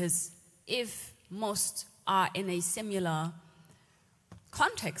conversation, because if most are in a similar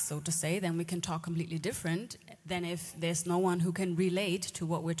context, so to say, then we can talk completely different than if there's no one who can relate to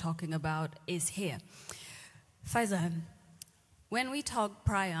what we're talking about is here. Faisal, when we talked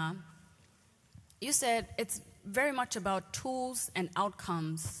prior, you said it's very much about tools and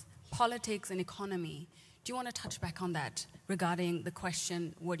outcomes, politics and economy. Do you want to touch back on that regarding the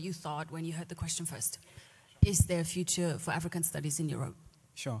question, what you thought when you heard the question first? Is there a future for African studies in Europe?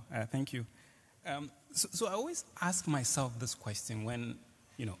 Sure, thank you. So I always ask myself this question when,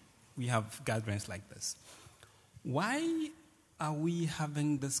 we have gatherings like this. Why are we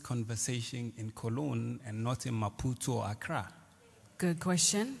having this conversation in Cologne and not in Maputo or Accra? Good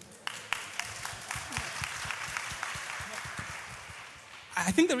question.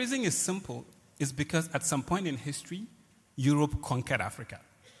 I think the reason is simple. Is because at some point in history, Europe conquered Africa.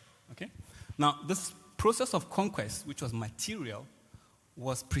 Okay? Now, this process of conquest, which was material,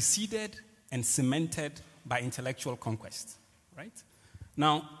 was preceded and cemented by intellectual conquest. Right?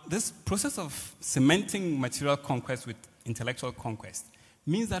 Now, this process of cementing material conquest with intellectual conquest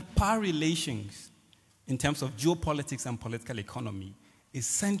means that power relations in terms of geopolitics and political economy is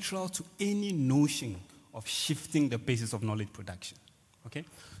central to any notion of shifting the basis of knowledge production. Okay?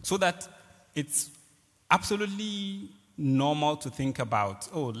 So that it's absolutely normal to think about,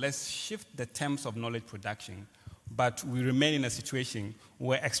 let's shift the terms of knowledge production, but we remain in a situation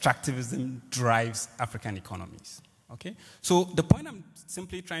where extractivism drives African economies. Okay? So the point I'm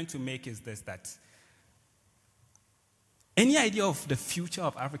simply trying to make is this, that any idea of the future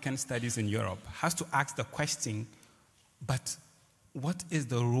of African studies in Europe has to ask the question, but what is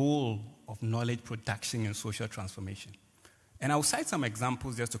the role of knowledge production in social transformation? And I'll cite some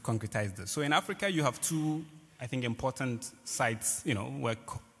examples just to concretize this. So in Africa, you have two, I think, important sites, where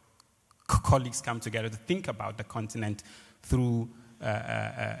colleagues come together to think about the continent through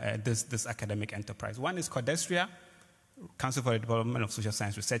this academic enterprise. One is CODESRIA, Council for the Development of Social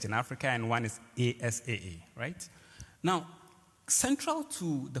Science Research in Africa, and one is ASAA, right? Now, central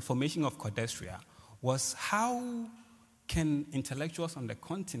to the formation of CODESRIA was how can intellectuals on the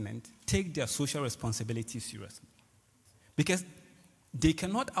continent take their social responsibility seriously? Because they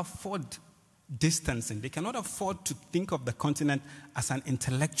cannot afford distancing. They cannot afford to think of the continent as an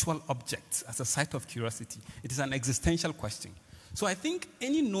intellectual object, as a site of curiosity. It is an existential question. So I think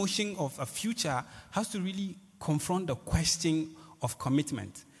any notion of a future has to really confront the question of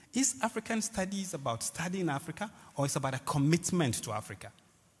commitment. Is African studies about studying Africa, or is it about a commitment to Africa,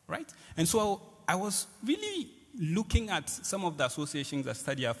 right? And so I was really looking at some of the associations that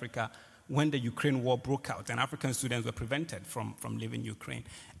study Africa when the Ukraine war broke out and African students were prevented from leaving Ukraine.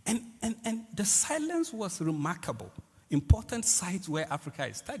 And the silence was remarkable. Important sites where Africa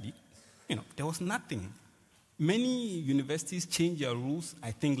is studied, there was nothing. Many universities changed their rules,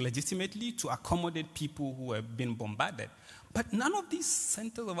 I think, legitimately to accommodate people who were being bombarded. But none of these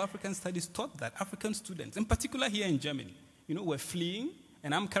centers of African studies taught that African students, in particular here in Germany, were fleeing.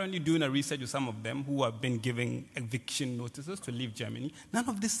 And I'm currently doing a research with some of them who have been giving eviction notices to leave Germany. None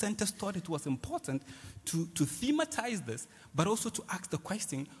of these centers thought it was important to thematize this, but also to ask the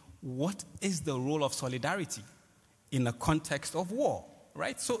question, what is the role of solidarity in a context of war,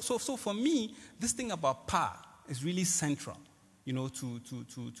 right? So for me, this thing about power is really central,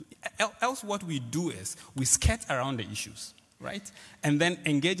 else what we do is we skirt around the issues, right? And then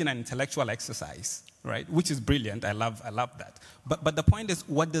engage in an intellectual exercise, right? Which is brilliant. I love that. But the point is,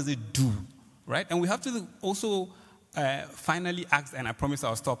 what does it do, right? And we have to also finally ask, and I promise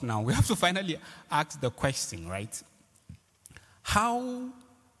I'll stop now. We have to finally ask the question, right? How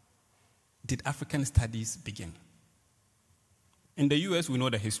did African studies begin? In the U.S., we know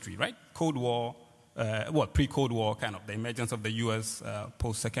the history, right? Cold War, pre-Cold War, kind of the emergence of the U.S.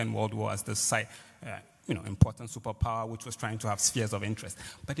 Post-Second World War as the important superpower which was trying to have spheres of interest.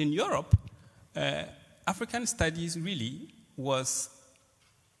 But in Europe, African studies really was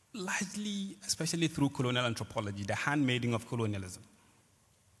largely, especially through colonial anthropology, the handmaiding of colonialism.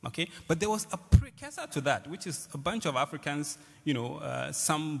 Okay? But there was a precursor to that, which is a bunch of Africans,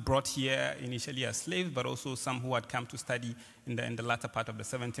 some brought here initially as slaves, but also some who had come to study in the latter part of the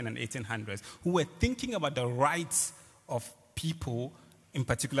 1700s and 1800s, who were thinking about the rights of people, in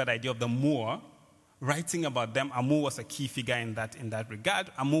particular the idea of the Moor, writing about them. Amours was a key figure in that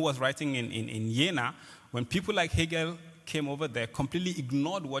regard. Amours was writing in Jena when people like Hegel came over there, completely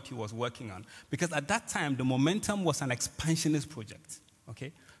ignored what he was working on. Because at that time, the momentum was an expansionist project.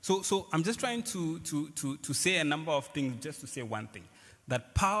 Okay? So I'm just trying to say a number of things, just to say one thing,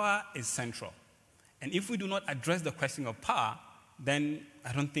 that power is central. And if we do not address the question of power, then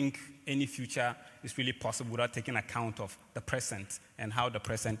I don't think any future is really possible without taking account of the present and how the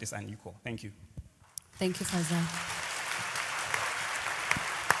present is unequal. Thank you. Thank you, Faisal.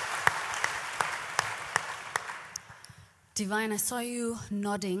 Divine, I saw you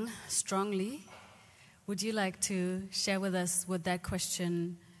nodding strongly. Would you like to share with us what that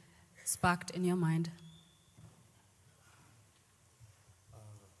question sparked in your mind?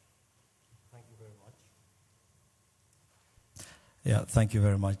 Thank you very much. Yeah, thank you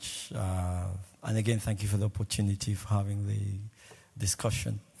very much. And again, thank you for the opportunity of having the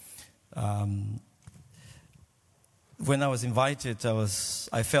discussion. When I was invited,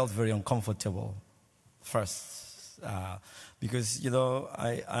 I felt very uncomfortable first, because, you know,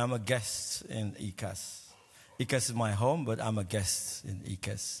 I am a guest in ECAS. ECAS is my home, but I'm a guest in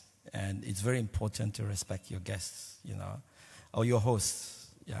ECAS. And it's very important to respect your guests, you know, or your hosts.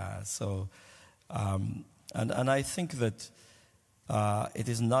 Yeah, so, and I think that it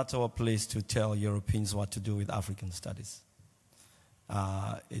is not our place to tell Europeans what to do with African studies.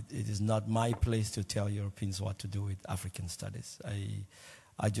 It is not my place to tell Europeans what to do with African studies.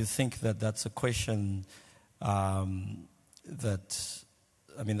 I do think that that's a question that,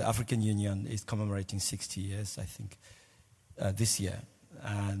 I mean, the African Union is commemorating 60 years, I think, this year.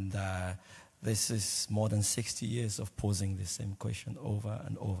 And this is more than 60 years of posing the same question over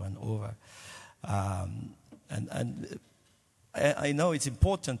and over and over. And I know it's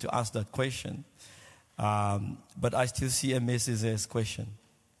important to ask that question, but I still see a Mrs.'s question,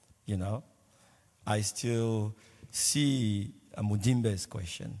 you know. I still see a Mudimbe's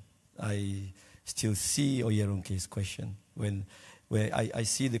question. I still see Oyerunke's question where I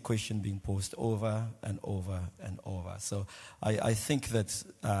see the question being posed over and over and over. So I think that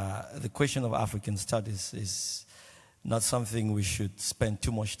the question of African studies is not something we should spend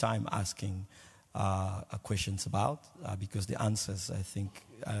too much time asking questions about, because the answers, I think,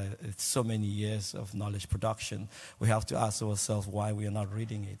 it's so many years of knowledge production. We have to ask ourselves why we are not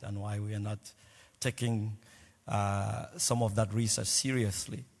reading it and why we are not taking some of that research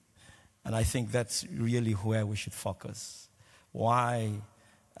seriously. And I think that's really where we should focus. Why,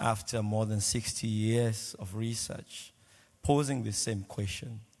 after more than 60 years of research, posing the same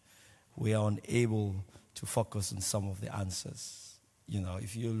question, we are unable to focus on some of the answers. You know,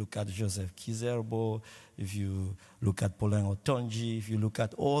 if you look at Joseph Kizerbo, if you look at Paulin Otonji, if you look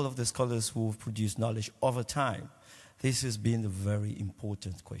at all of the scholars who have produced knowledge over time, this has been a very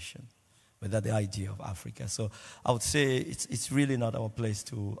important question, whether the idea of Africa. So I would say it's really not our place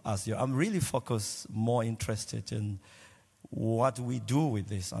to ask you. I'm really more interested in what we do with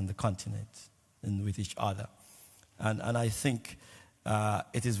this on the continent and with each other. And I think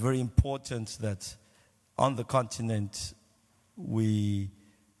it is very important that on the continent we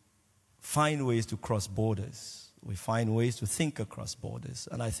find ways to cross borders. We find ways to think across borders.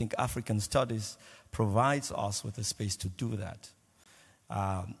 And I think African studies provides us with a space to do that.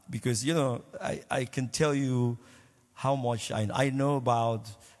 Because, you know, I can tell you how much I know about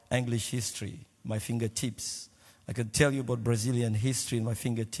English history, my fingertips. I can tell you about Brazilian history in my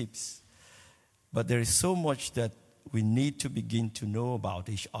fingertips. But there is so much that we need to begin to know about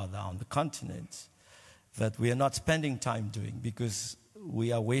each other on the continent that we are not spending time doing, because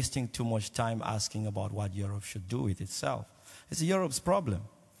we are wasting too much time asking about what Europe should do with itself. It's Europe's problem,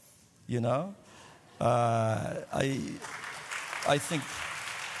 you know. I think,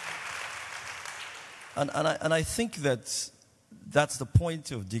 and I think that that's the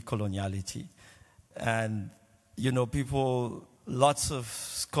point of decoloniality. And, you know, people, lots of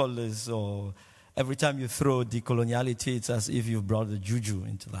scholars, or every time you throw decoloniality, it's as if you've brought the juju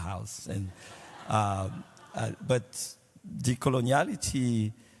into the house. And but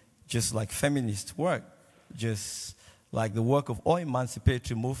decoloniality, just like feminist work, just like the work of all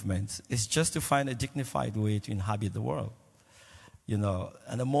emancipatory movements, is just to find a dignified way to inhabit the world, you know,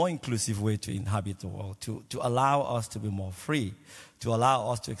 and a more inclusive way to inhabit the world, to allow us to be more free, to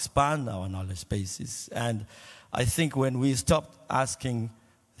allow us to expand our knowledge spaces. And I think when we stopped asking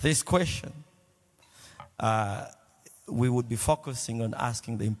this question, we would be focusing on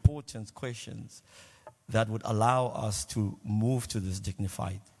asking the important questions that would allow us to move to this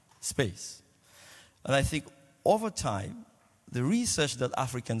dignified space. And I think over time, the research that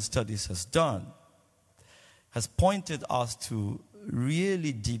African Studies has done has pointed us to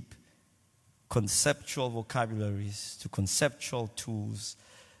really deep conceptual vocabularies, to conceptual tools,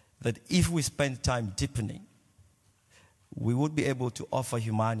 that if we spend time deepening, we would be able to offer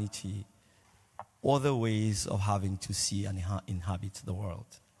humanity other ways of having to see and inhabit the world.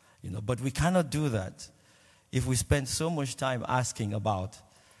 You know, but we cannot do that if we spend so much time asking about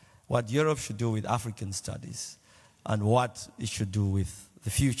what Europe should do with African studies and what it should do with the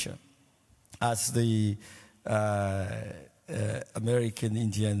future. As the American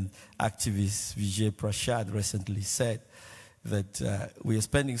Indian activist Vijay Prashad recently said, that we are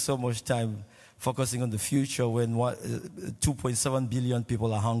spending so much time focusing on the future when 2.7 billion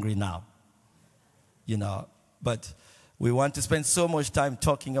people are hungry now. You know, but we want to spend so much time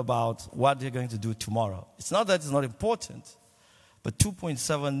talking about what they're going to do tomorrow. It's not that it's not important, but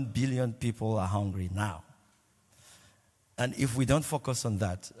 2.7 billion people are hungry now. And if we don't focus on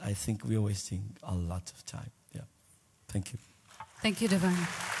that, I think we're wasting a lot of time. Yeah. Thank you. Thank you, Divine.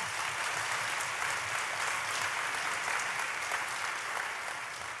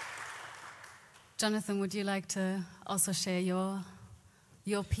 Jonathan, would you like to also share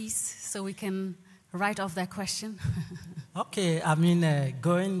your piece so we can write off that question? Okay, I mean,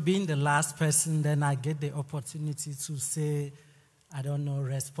 being the last person, then I get the opportunity to say, I don't know,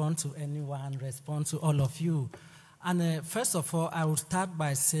 respond to anyone, respond to all of you. And first of all, I will start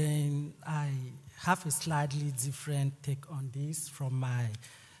by saying I have a slightly different take on this from my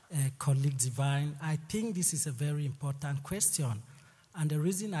colleague Divine. I think this is a very important question. And the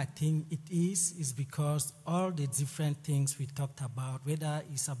reason I think it is because all the different things we talked about, whether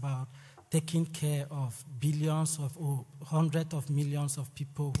it's about taking care of billions of or hundreds of millions of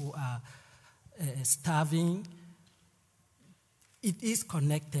people who are starving, it is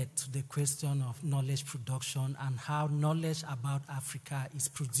connected to the question of knowledge production and how knowledge about Africa is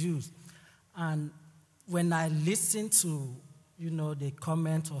produced. And when I listen to, the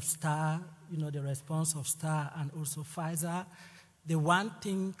comment of Star, the response of Star and also Pfizer, the one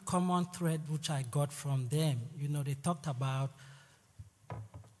thing, common thread which I got from them, they talked about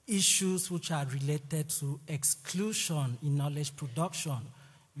issues which are related to exclusion in knowledge production.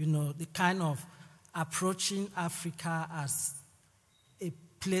 The kind of approaching Africa as a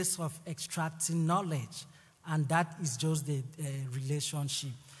place of extracting knowledge, and that is just the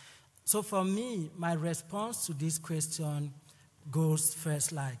relationship. So for me, my response to this question goes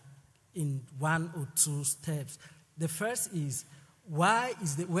first like in one or two steps. The first is, where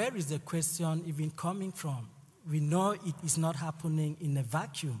is the question even coming from? We know it is not happening in a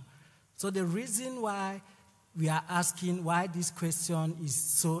vacuum. So the reason why we are asking why this question is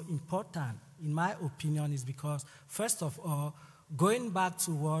so important, in my opinion, is because, first of all, going back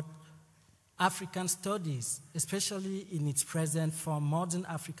to what African studies, especially in its present form, modern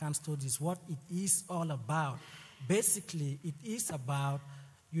African studies, what it is all about. Basically, it is about,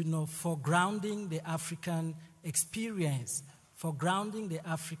 foregrounding the African experience, foregrounding the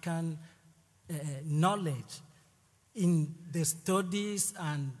African knowledge in the studies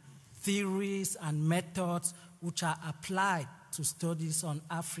and theories and methods which are applied to studies on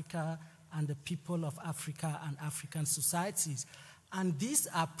Africa and the people of Africa and African societies. And this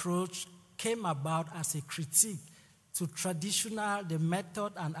approach came about as a critique to the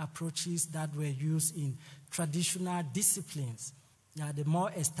method and approaches that were used in traditional disciplines, the more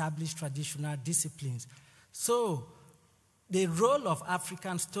established traditional disciplines. So the role of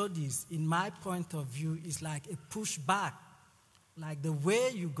African studies, in my point of view, is like a pushback. Like the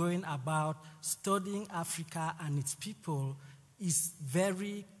way you're going about studying Africa and its people is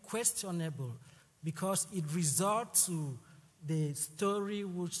very questionable because it resorts to the story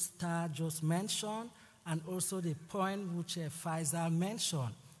which Star just mentioned and also the point which Faisal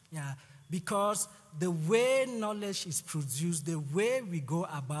mentioned. Because the way knowledge is produced, the way we go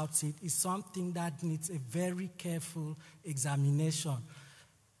about it is something that needs a very careful examination.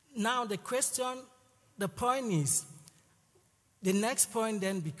 Now the point is, the next point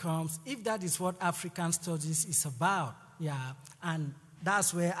then becomes, if that is what African studies is about, and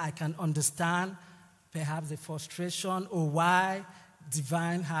that's where I can understand perhaps the frustration or why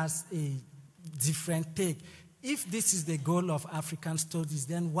Divine has a different take. If this is the goal of African studies,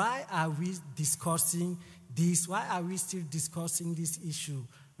 then why are we discussing this? Why are we still discussing this issue?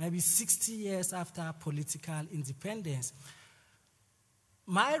 Maybe 60 years after political independence.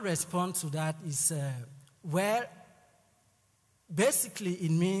 My response to that is where basically it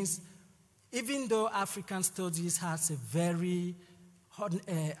means even though African studies has a very,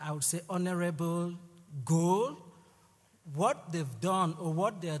 I would say, honorable goal, what they've done or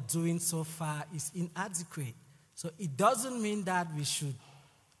what they're doing so far is inadequate. So it doesn't mean that we should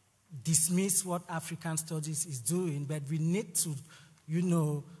dismiss what African studies is doing, but we need to,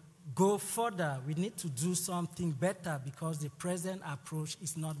 go further. We need to do something better because the present approach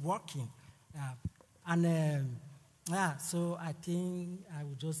is not working. So I think I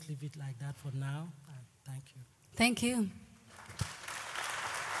will just leave it like that for now. Thank you. Thank you.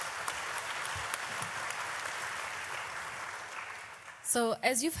 So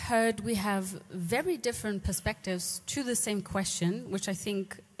as you've heard, we have very different perspectives to the same question, which I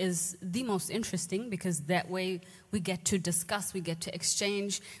think is the most interesting because that way we get to discuss, we get to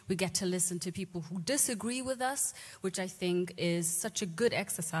exchange, we get to listen to people who disagree with us, which I think is such a good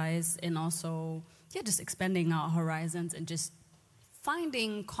exercise in also just expanding our horizons and just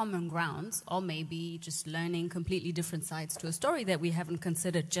finding common grounds, or maybe just learning completely different sides to a story that we haven't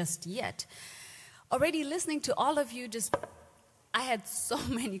considered just yet. Already listening to all of you, I had so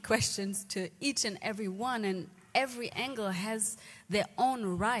many questions to each and every one, and every angle has their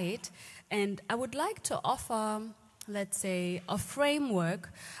own right. And I would like to offer, let's say, a framework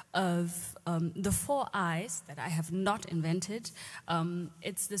of the 4 I's that I have not invented.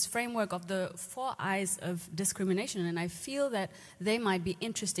 It's this framework of the 4 I's of discrimination, and I feel that they might be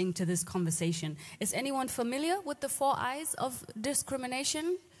interesting to this conversation. Is anyone familiar with the 4 I's of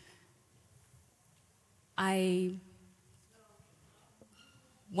discrimination?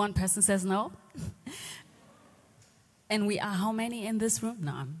 One person says no. And we are how many in this room?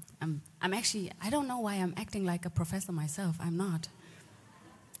 No, I'm actually, I don't know why I'm acting like a professor myself. I'm not.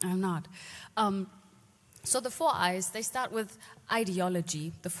 So the 4 I's, they start with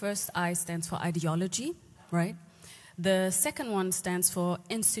ideology. The first I stands for ideology, right? The second one stands for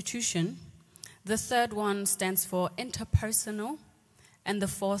institution. The third one stands for interpersonal. And the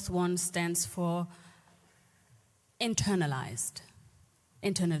fourth one stands for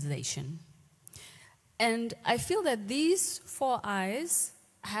internalization. And I feel that these 4 I's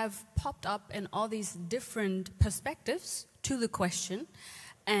have popped up in all these different perspectives to the question.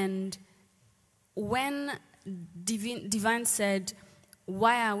 And when Divine said,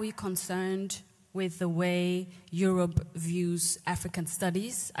 why are we concerned with the way Europe views African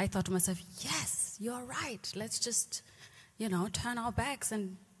studies, I thought to myself, yes, you're right. Let's just, turn our backs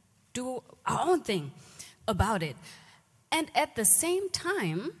and do our own thing about it. And at the same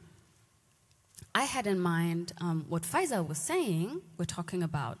time, I had in mind what Faisal was saying, we're talking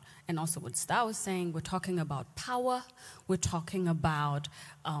about, and also what Isthere was saying, we're talking about power, we're talking about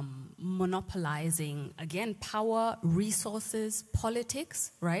monopolizing, again, power, resources,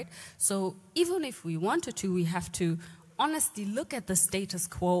 politics, right? So even if we wanted to, we have to honestly look at the status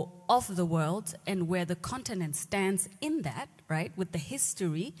quo of the world and where the continent stands in that, right, with the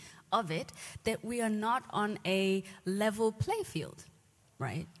history of it, that we are not on a level play field,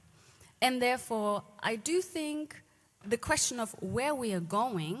 right? And therefore, I do think the question of where we are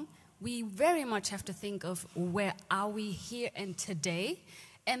going, we very much have to think of where are we here and today,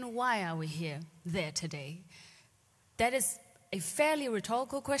 and why are we here, there today. That is a fairly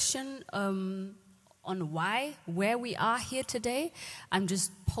rhetorical question on where we are here today. I'm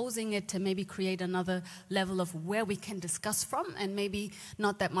just posing it to maybe create another level of where we can discuss from, and maybe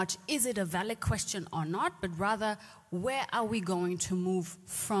not that much, is it a valid question or not, but rather, where are we going to move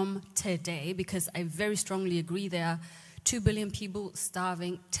from today? Because I very strongly agree there are 2 billion people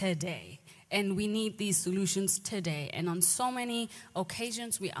starving today. And we need these solutions today. And on so many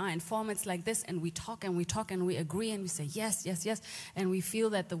occasions, we are in formats like this, and we talk and we talk and we agree and we say yes, yes, yes. And we feel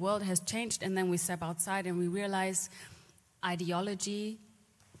that the world has changed, and then we step outside and we realize ideology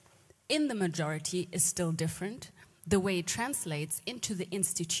in the majority is still different. The way it translates into the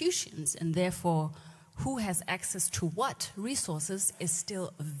institutions, and therefore who has access to what resources, is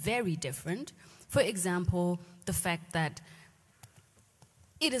still very different. For example, the fact that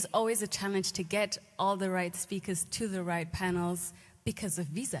it is always a challenge to get all the right speakers to the right panels because of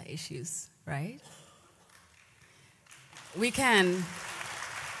visa issues, right? We can.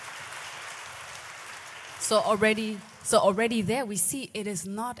 So already there we see it is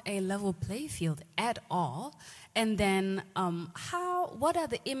not a level play field at all. And then what are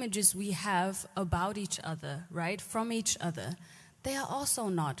the images we have about each other, right, from each other? They are also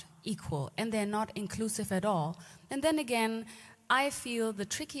not equal, and they're not inclusive at all. And then again, I feel the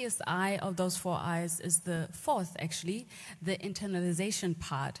trickiest I of those 4 I's is the fourth, actually, the internalization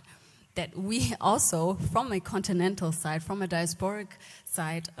part, that we also, from a continental side, from a diasporic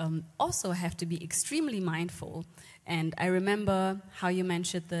side, also have to be extremely mindful. And I remember how you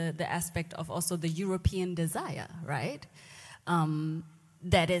mentioned the aspect of also the European desire, right?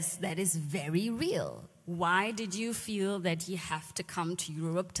 That is very real. Why did you feel that you have to come to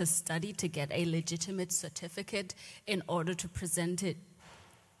Europe to study, to get a legitimate certificate in order to present it?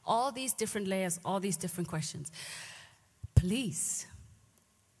 All these different layers, all these different questions. Please.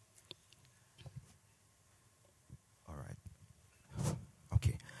 All right.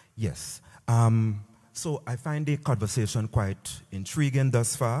 Okay. Yes. So I find the conversation quite intriguing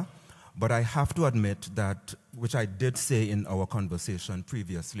thus far, but I have to admit that, which I did say in our conversation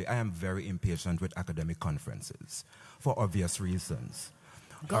previously, I am very impatient with academic conferences for obvious reasons.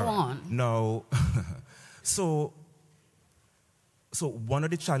 Go on. Now, so one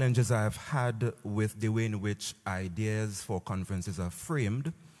of the challenges I've had with the way in which ideas for conferences are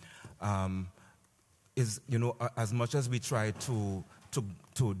framed is, as much as we try to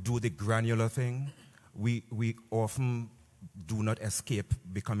do the granular thing, we often do not escape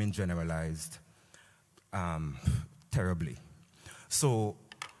becoming generalized terribly. So,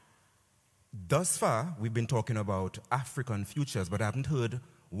 thus far, we've been talking about African futures, but I haven't heard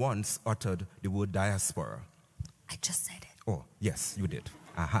once uttered the word diaspora. I just said it. Oh, yes, you did.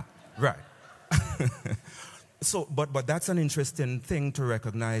 Aha, right. So, but that's an interesting thing to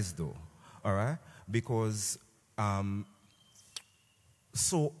recognize, though, all right? Because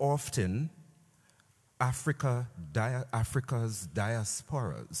so often, Africa's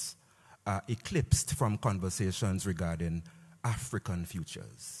diasporas are eclipsed from conversations regarding African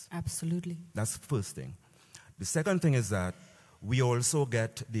futures. Absolutely. That's the first thing. The second thing is that we also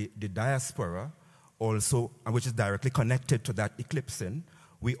get the diaspora, also, which is directly connected to that eclipsing,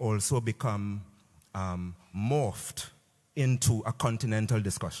 we also become morphed into a continental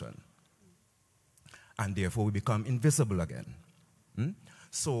discussion. And therefore, we become invisible again.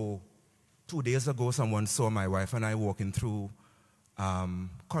 So, 2 days ago, someone saw my wife and I walking through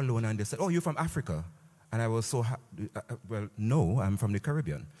Cologne, and they said, "Oh, you're from Africa?" And I was so well, no, I'm from the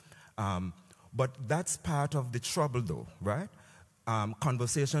Caribbean. But that's part of the trouble, though, right?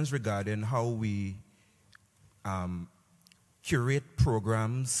 Conversations regarding how we curate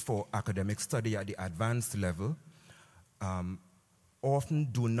programs for academic study at the advanced level often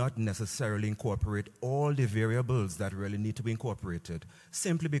do not necessarily incorporate all the variables that really need to be incorporated,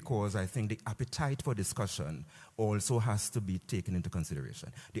 simply because I think the appetite for discussion also has to be taken into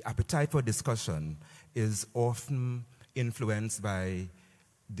consideration. The appetite for discussion is often influenced by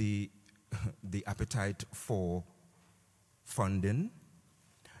the appetite for funding,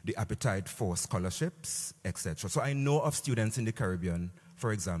 the appetite for scholarships, etc. So I know of students in the Caribbean,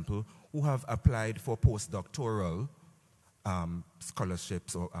 for example, who have applied for postdoctoral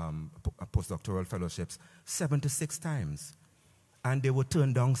scholarships or postdoctoral fellowships 76 times. And they were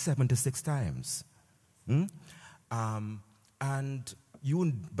turned down 76 times. And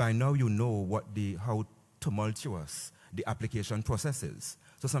you, by now you know how tumultuous the application process is.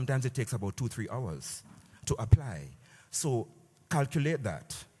 So sometimes it takes about 2-3 hours to apply. So calculate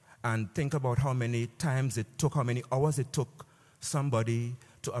that and think about how many times it took, how many hours it took somebody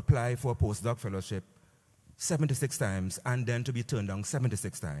to apply for a postdoc fellowship 76 times and then to be turned down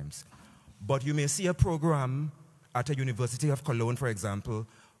 76 times. But you may see a program at a University of Cologne, for example,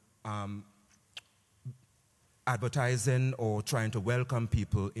 advertising or trying to welcome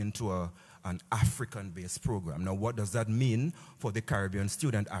people into an African-based program. Now, what does that mean for the Caribbean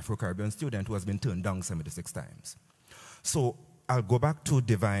student, Afro-Caribbean student who has been turned down 76 times? So I'll go back to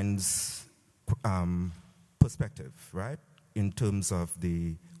Divine's perspective, right, in terms of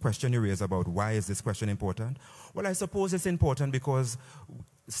the question you raised about why is this question important. Well, I suppose it's important because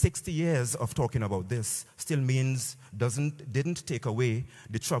 60 years of talking about this still didn't take away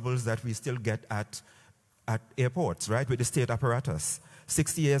the troubles that we still get at airports, right, with the state apparatus.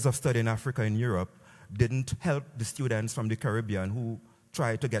 60 years of studying Africa in Europe didn't help the students from the Caribbean who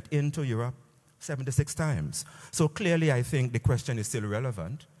tried to get into Europe 76 times. So clearly, I think the question is still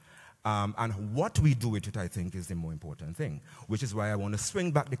relevant. And what we do with it, I think, is the more important thing, which is why I want to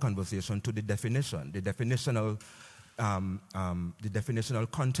swing back the conversation to the definition, the definitional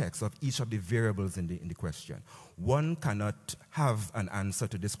context of each of the variables in the question. One cannot have an answer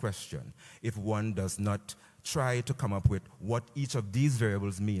to this question if one does not try to come up with what each of these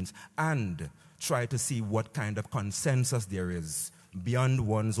variables means and try to see what kind of consensus there is beyond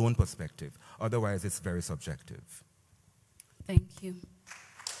one's own perspective. Otherwise, it's very subjective. Thank you.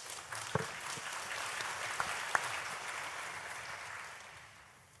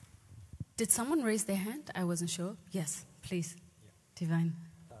 Did someone raise their hand? I wasn't sure. Yes, please. Yeah. Divine.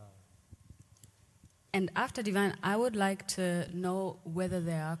 And after Divine, I would like to know whether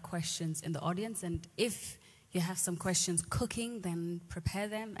there are questions in the audience. And if you have some questions cooking, then prepare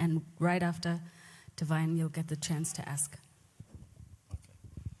them. And right after Divine, you'll get the chance to ask. Okay.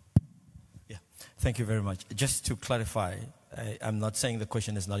 Yeah, thank you very much. Just to clarify, I'm not saying the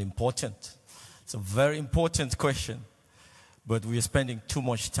question is not important. It's a very important question. But we are spending too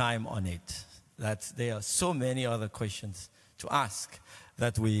much time on it. That there are so many other questions to ask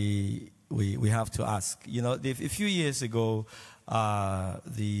that we have to ask. You know, a few years ago, I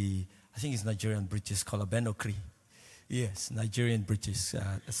think it's Nigerian-British scholar Ben Okri. Yes, Nigerian-British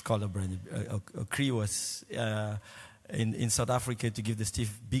scholar Ben Okri was in South Africa to give the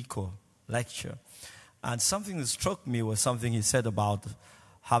Steve Biko lecture. And something that struck me was something he said about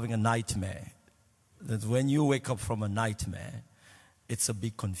having a nightmare. That when you wake up from a nightmare, it's a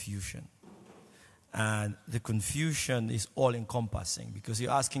big confusion. And the confusion is all-encompassing because you're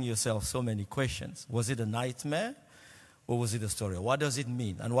asking yourself so many questions. Was it a nightmare? Or was it a story? What does it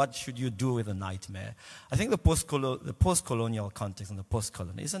mean? And what should you do with a nightmare? I think the post-colonial context and the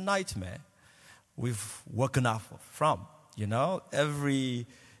post-colonial is a nightmare we've woken up from. You know, every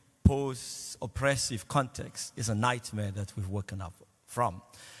post-oppressive context is a nightmare that we've woken up from.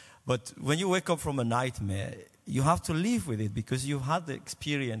 But when you wake up from a nightmare, you have to live with it because you had the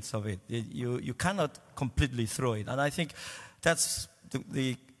experience of it. You cannot completely throw it. And I think that's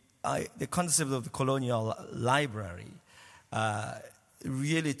the concept of the colonial library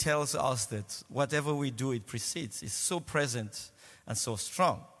really tells us that whatever we do, it precedes. It's so present and so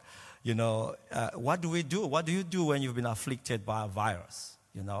strong. You know, what do we do? What do you do when you've been afflicted by a virus?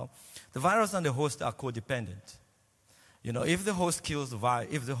 You know, the virus and the host are codependent. You know, if the host kills the virus,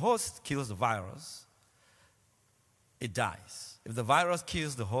 it dies. If the virus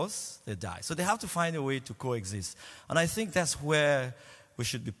kills the host, they die. So they have to find a way to coexist. And I think that's where we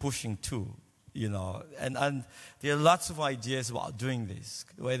should be pushing to, you know. And there are lots of ideas about doing this,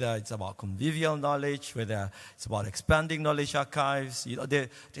 whether it's about convivial knowledge, whether it's about expanding knowledge archives. You know,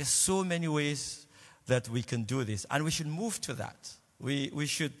 there's so many ways that we can do this. And we should move to that. We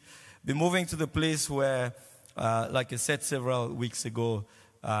should be moving to the place where, like I said several weeks ago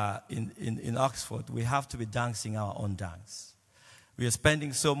in Oxford, we have to be dancing our own dance. We are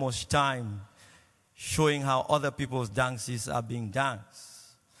spending so much time showing how other people's dances are being danced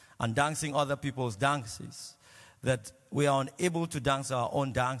and dancing other people's dances that we are unable to dance our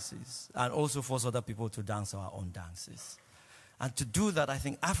own dances and also force other people to dance our own dances. And to do that, I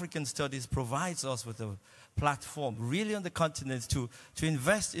think African Studies provides us with a platform, really on the continent, to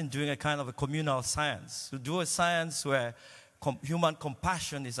invest in doing a kind of a communal science, to do a science where human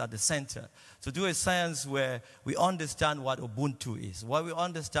compassion is at the center, to do a science where we understand what Ubuntu is, where we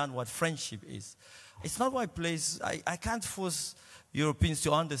understand what friendship is. It's not my place. I can't force Europeans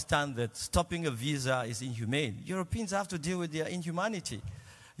to understand that stopping a visa is inhumane. Europeans have to deal with their inhumanity.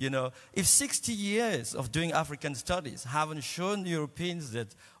 You know, if 60 years of doing African studies haven't shown Europeans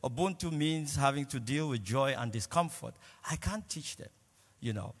that Ubuntu means having to deal with joy and discomfort, I can't teach them,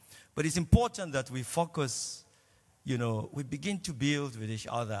 you know. But it's important that we focus, you know, we begin to build with each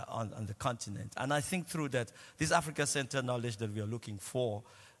other on the continent. And I think through that, this Africa-centered knowledge that we are looking for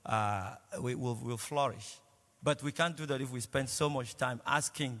will flourish. But we can't do that if we spend so much time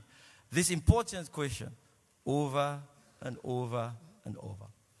asking this important question over and over and over.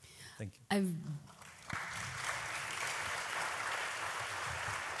 Thank you.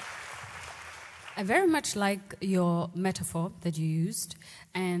 I very much like your metaphor that you used.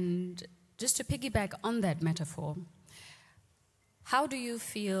 And just to piggyback on that metaphor, how do you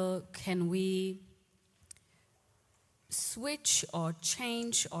feel can we switch or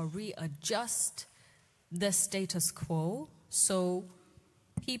change or readjust the status quo so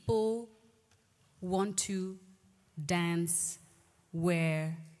people want to dance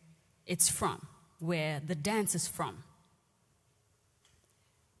where it's from, where the dance is from?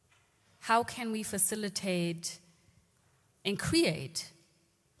 How can we facilitate and create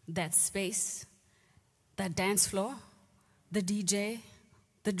that space, that dance floor, the DJ,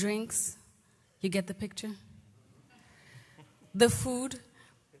 the drinks? You get the picture? The food,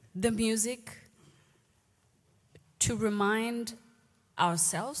 the music, to remind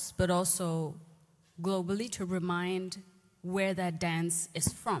ourselves, but also globally to remind where that dance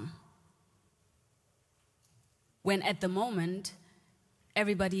is from. When at the moment,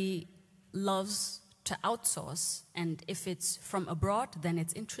 everybody loves to outsource, and if it's from abroad, then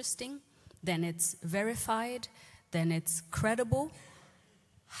it's interesting, then it's verified, then it's credible.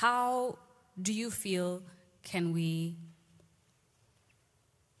 How do you feel can we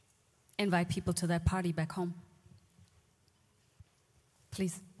invite people to that party back home?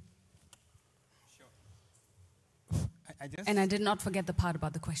 Please. And I did not forget the part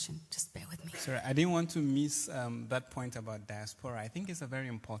about the question. Just bear with me. Sorry, I didn't want to miss that point about diaspora. I think it's a very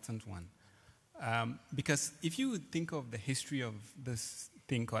important one. Because if you think of the history of this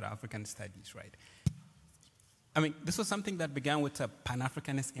thing called African Studies, right? I mean, this was something that began with a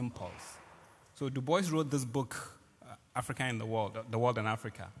Pan-Africanist impulse. So Du Bois wrote this book, Africa in the World and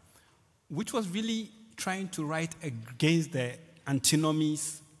Africa, which was really trying to write against the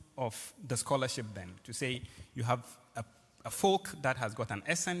antinomies of the scholarship then, to say you have a folk that has got an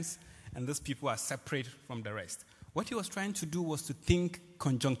essence, and these people are separate from the rest. What he was trying to do was to think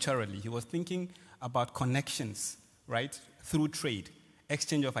conjuncturally. He was thinking about connections, right, through trade,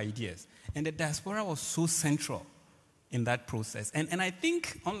 exchange of ideas. And the diaspora was so central in that process. And I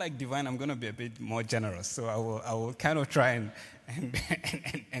think, unlike Divine, I'm going to be a bit more generous, so I will kind of try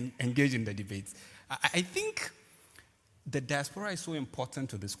and engage in the debates. I think the diaspora is so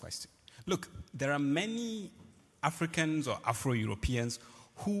important to this question. Look, there are many Africans or Afro-Europeans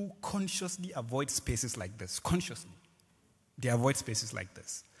who consciously avoid spaces like this, consciously. They avoid spaces like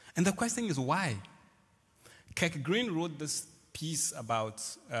this. And the question is why? Kirk Green wrote this piece about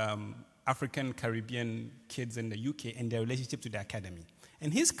African Caribbean kids in the UK and their relationship to the academy.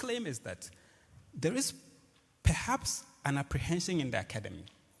 And his claim is that there is perhaps an apprehension in the academy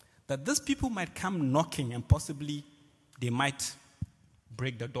that these people might come knocking and possibly they might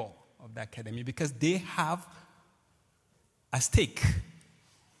break the door of the academy because they have a stake.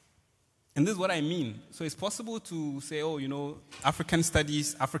 And this is what I mean. So it's possible to say, oh, you know, African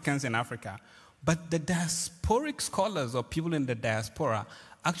studies, Africans in Africa. But the diasporic scholars or people in the diaspora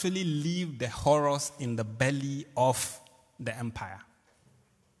actually leave the horrors in the belly of the empire.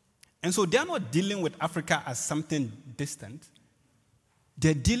 And so they're not dealing with Africa as something distant.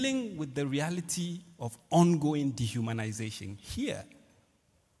 They're dealing with the reality of ongoing dehumanization here.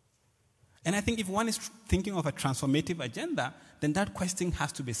 And I think if one is thinking of a transformative agenda, then that question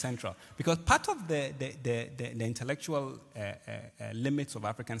has to be central. Because part of the intellectual limits of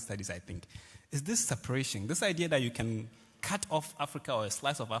African studies, I think, is this separation, this idea that you can cut off Africa or a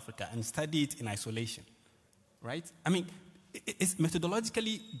slice of Africa and study it in isolation, right? I mean, it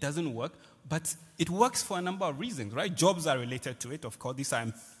methodologically doesn't work, but it works for a number of reasons, right? Jobs are related to it, of course. These are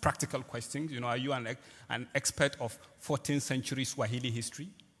practical questions. You know, are you an expert of 14th century Swahili history?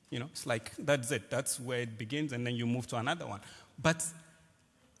 You know, it's like, that's it. That's where it begins, and then you move to another one. But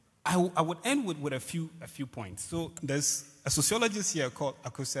I would end with a few points. So there's a sociologist here called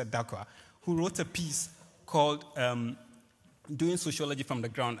Akosua Dakwa who wrote a piece called Doing Sociology from the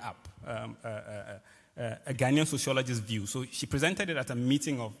Ground Up, a Ghanaian sociologist's view. So she presented it at a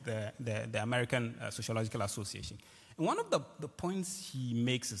meeting of the American Sociological Association. And one of the points he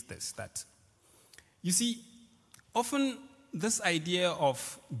makes is this, that, you see, often this idea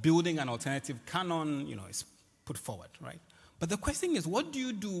of building an alternative canon, you know, is put forward, right? But the question is, what do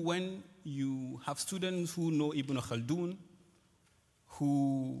you do when you have students who know Ibn Khaldun,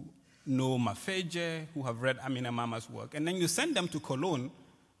 who know Mafeje, who have read Amina Mama's work, and then you send them to Cologne,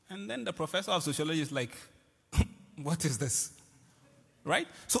 and then the professor of sociology is like, what is this? Right?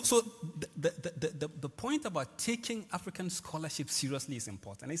 So the point about taking African scholarship seriously is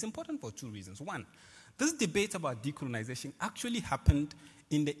important. It's important for two reasons. One, this debate about decolonization actually happened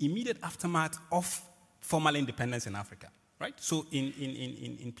in the immediate aftermath of formal independence in Africa. Right? So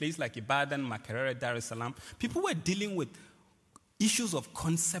in places like Ibadan, Makerere, Dar es Salaam, people were dealing with issues of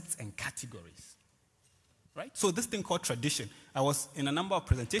concepts and categories. Right? So this thing called tradition, I was in a number of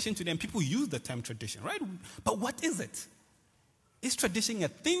presentations to them, people use the term tradition, right? But what is it? Is tradition a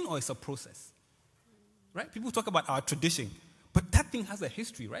thing or is a process? Right? People talk about our tradition, but that thing has a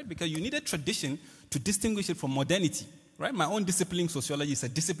history, right? Because you need a tradition to distinguish it from modernity. Right? My own discipline, sociology, is a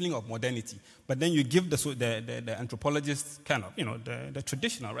discipline of modernity. But then you give the anthropologists kind of, you know, the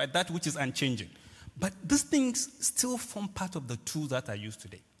traditional, right? That which is unchanging. But these things still form part of the tools that are used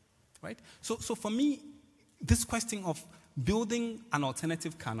today, right? So for me, this question of building an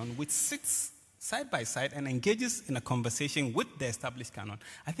alternative canon which sits side by side and engages in a conversation with the established canon,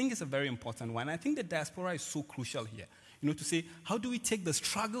 I think is a very important one. I think the diaspora is so crucial here, you know, to say, how do we take the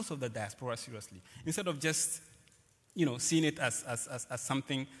struggles of the diaspora seriously instead of just, you know, seeing it as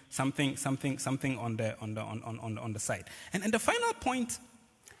something on the side. And the final point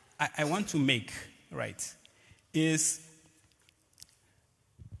I want to make, right, is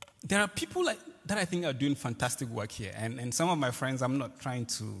there are people that I think are doing fantastic work here. And some of my friends, I'm not trying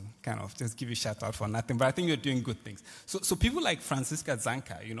to kind of just give you a shout out for nothing, but I think you're doing good things. So people like Francisca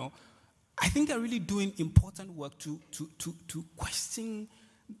Zanka, you know, I think are really doing important work to question,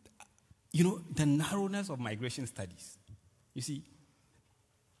 you know, the narrowness of migration studies. You see,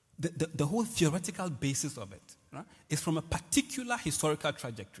 the whole theoretical basis of it, right, is from a particular historical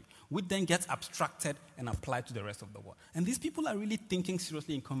trajectory, which then gets abstracted and applied to the rest of the world. And these people are really thinking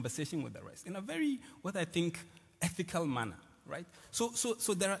seriously in conversation with the rest in a very, what I think, ethical manner, right? So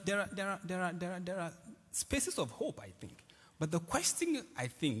there are spaces of hope, I think. But the question, I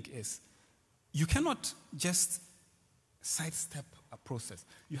think, is you cannot just sidestep a process.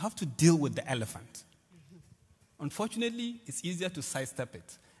 You have to deal with the elephant. Unfortunately, it's easier to sidestep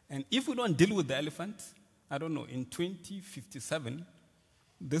it. And if we don't deal with the elephant, I don't know, in 2057,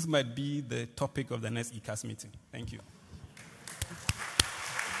 this might be the topic of the next ECAS meeting. Thank you.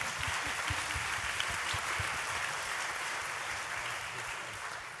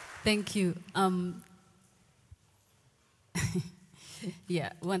 Thank you.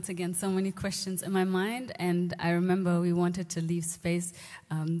 Yeah, once again, so many questions in my mind, and I remember we wanted to leave space.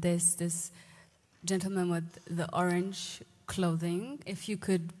 There's this gentleman with the orange clothing. If you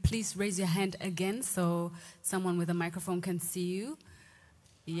could please raise your hand again so someone with a microphone can see you.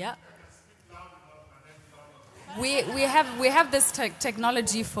 Yeah. We have this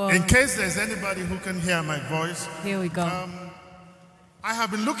technology for... In case there's anybody who can hear my voice. Here we go. I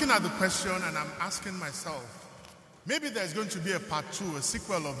have been looking at the question and I'm asking myself, maybe there's going to be a part 2, a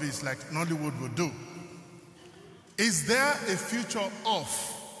sequel of this like Nollywood would do. Is there a future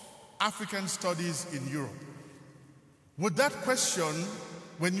of African studies in Europe? Would that question,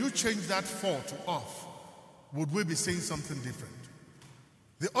 when you change that for to off, would we be saying something different?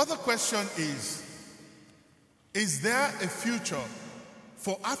 The other question is there a future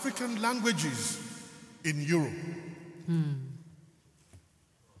for African languages in Europe?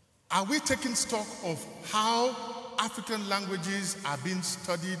 Are we taking stock of how African languages are being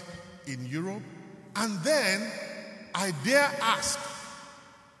studied in Europe? And then, I dare ask,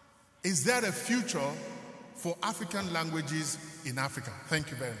 is there a future for African languages in Africa?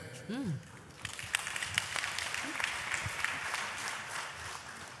 Thank you very much.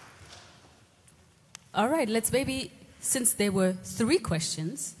 All right, let's maybe, since there were 3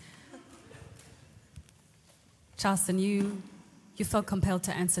 questions, Charleston, you felt compelled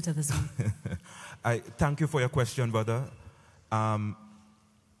to answer to this one. I thank you for your question, brother. Let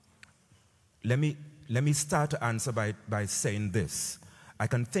me start to answer by saying this. I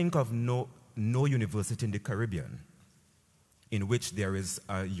can think of no university in the Caribbean in which there is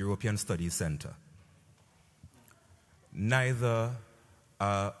a European Studies Center. Neither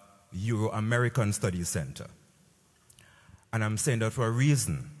a Euro-American Studies Center. And I'm saying that for a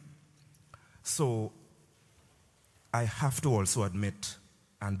reason. So I have to also admit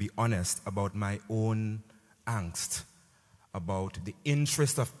and be honest about my own angst about the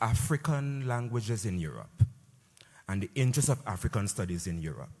interest of African languages in Europe and the interest of African studies in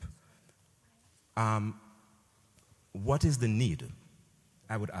Europe. What is the need,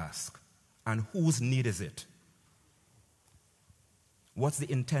 I would ask, and whose need is it? What's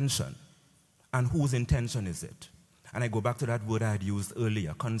the intention, and whose intention is it? And I go back to that word I had used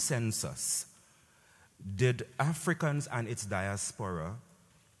earlier, consensus. Did Africans and its diaspora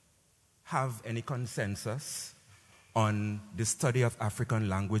have any consensus on the study of African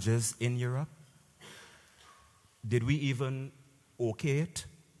languages in Europe? Did we even okay it?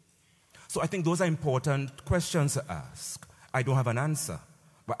 So I think those are important questions to ask. I don't have an answer,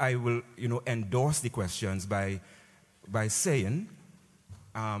 but I will, endorse the questions by saying,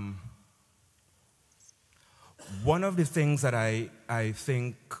 one of the things that I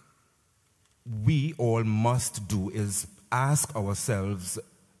think we all must do is ask ourselves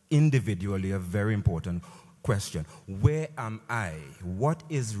individually a very important question. Where am I? What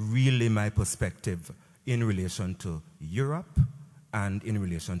is really my perspective in relation to Europe and in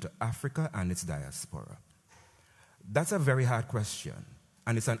relation to Africa and its diaspora? That's a very hard question,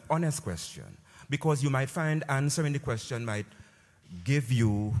 and it's an honest question, because you might find answering the question might give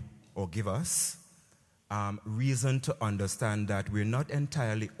you or give us reason to understand that we're not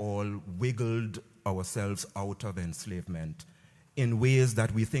entirely all wiggled ourselves out of enslavement in ways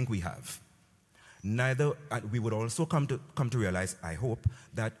that we think we have. Neither, we would also come to realize, I hope,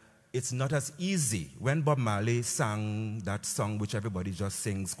 that it's not as easy. When Bob Marley sang that song, which everybody just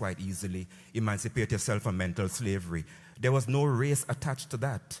sings quite easily, Emancipate Yourself from Mental Slavery, there was no race attached to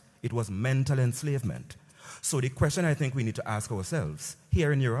that. It was mental enslavement. So the question I think we need to ask ourselves,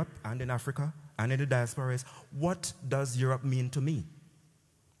 here in Europe and in Africa and in the diaspora, is, what does Europe mean to me?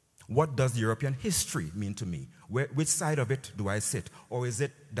 What does European history mean to me? Which side of it do I sit? Or is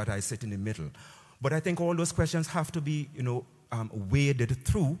it that I sit in the middle? But I think all those questions have to be, waded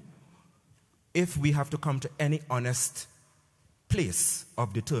through if we have to come to any honest place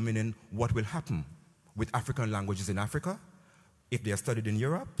of determining what will happen with African languages in Africa, if they are studied in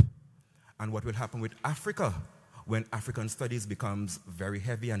Europe, and what will happen with Africa when African studies becomes very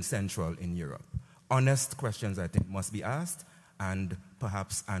heavy and central in Europe. Honest questions, I think, must be asked and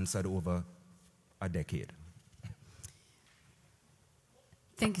perhaps answered over a decade.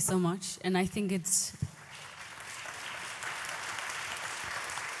 Thank you so much. And I think it's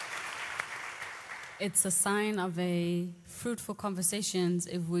a sign of a fruitful conversations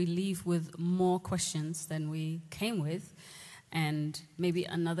if we leave with more questions than we came with. And maybe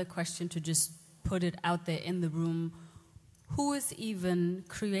another question to just put it out there in the room: who is even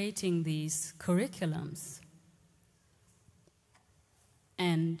creating these curriculums?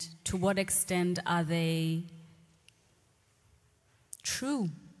 And to what extent are they true?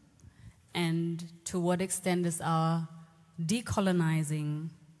 And to what extent is our decolonizing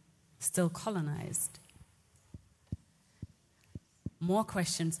still colonized? More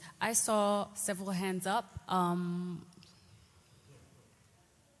questions. I saw several hands up.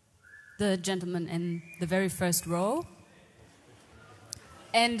 the gentleman in the very first row.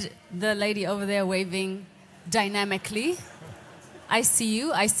 And the lady over there waving dynamically. I see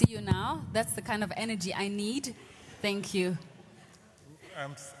you now. That's the kind of energy I need. Thank you.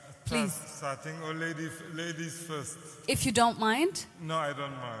 Please. Starting or ladies first? If you don't mind. No, I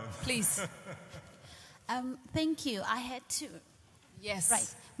don't mind. Please. Thank you. I had to. Yes.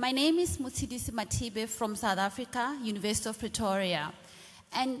 Right. My name is Mutsidisi Matibe from South Africa, University of Pretoria.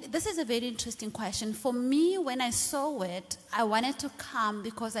 And this is a very interesting question. For me, when I saw it, I wanted to come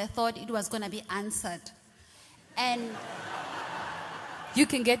because I thought it was going to be answered. And you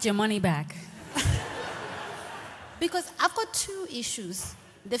can get your money back. Because I've got two issues.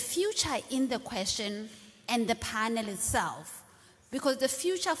 The future in the question and the panel itself. Because the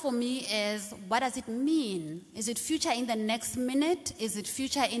future for me is, what does it mean? Is it future in the next minute? Is it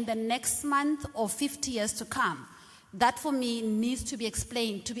future in the next month or 50 years to come? That for me needs to be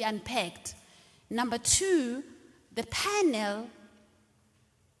explained, to be unpacked. Number two, the panel,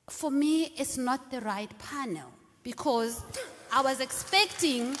 for me, is not the right panel. Because I was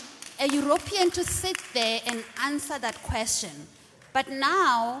expecting a European to sit there and answer that question. But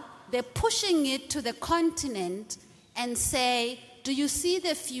now they're pushing it to the continent and say, do you see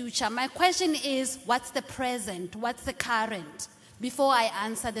the future? My question is, what's the present? What's the current? Before I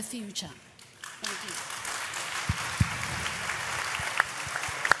answer the future. Thank you.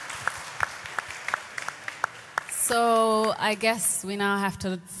 So I guess we now have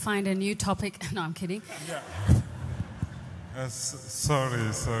to find a new topic. No, I'm kidding. Yeah.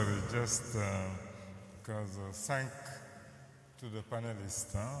 Sorry. Just because thank to the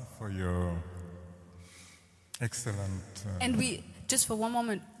panelists for your excellent... And we, just for one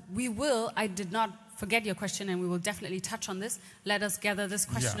moment, I did not forget your question, and we will definitely touch on this. Let us gather this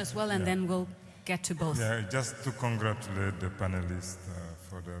question as well, and then we'll get to both. Yeah, just to congratulate the panelists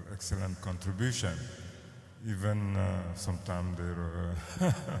for their excellent contribution. Even sometimes there are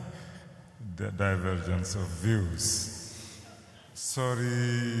the divergence of views.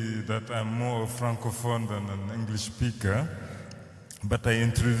 Sorry that I'm more Francophone than an English speaker, but I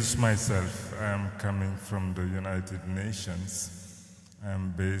introduce myself. I am coming from the United Nations. I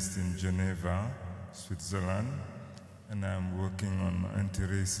am based in Geneva, Switzerland, and I am working on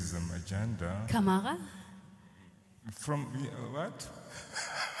anti-racism agenda. Kamara? From what?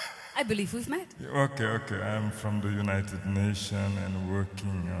 I believe we've met. Okay. I'm from the United Nations and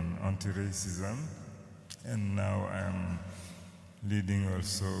working on anti-racism. And now I'm leading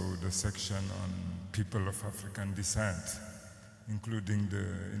also the section on people of African descent, including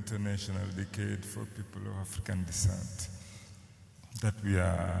the International Decade for People of African Descent, that we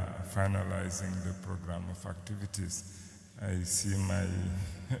are finalizing the program of activities. I see my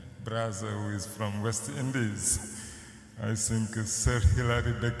brother who is from West Indies. I think Sir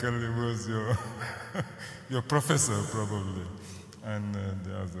Hilary Beckley was your professor, probably, and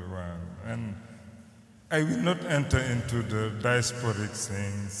the other one. And I will not enter into the diasporic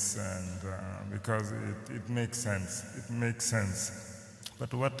things, and because it makes sense. It makes sense.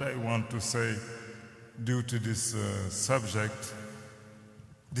 But what I want to say, due to this subject,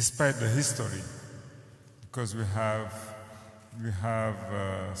 despite the history, because we have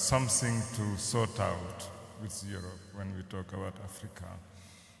something to sort out with Europe when we talk about Africa.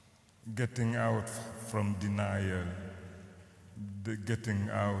 Getting out from denial, getting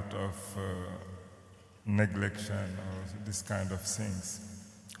out of neglection or this kind of things.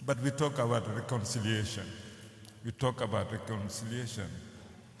 But we talk about reconciliation.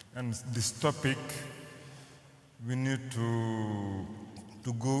 And this topic, we need to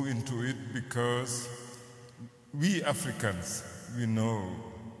go into it because we Africans, we know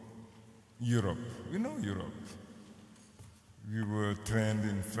Europe. We know Europe. We were trained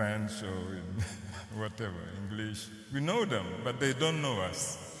in French or in whatever, English. We know them, but they don't know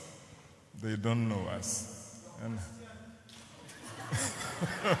us. They don't know us. And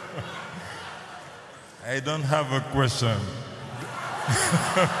I don't have a question.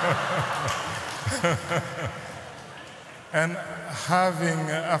 And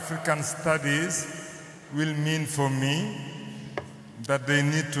having African studies will mean for me that they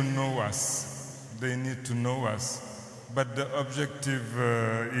need to know us. They need to know us. But the objective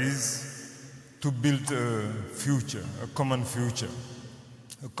is to build a future, a common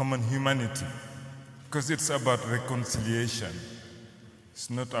humanity. Because it's about reconciliation. It's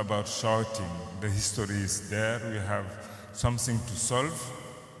not about shouting. The history is there. We have something to solve,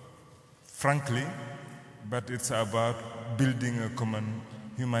 frankly, but it's about building a common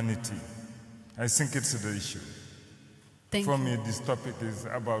humanity. I think it's the issue. For me, this topic is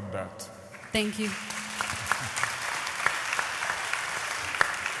about that. Thank you.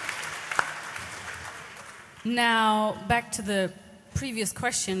 Now, back to the previous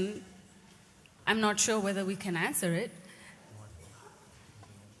question. I'm not sure whether we can answer it.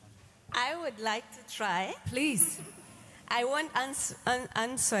 I would like to try. Please. I won't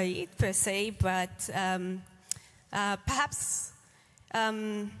answer it per se, but perhaps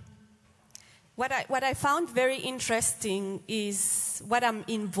what I found very interesting is what I'm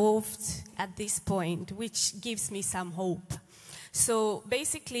involved at this point, which gives me some hope. So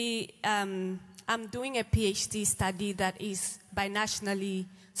basically, I'm doing a PhD study that is binationally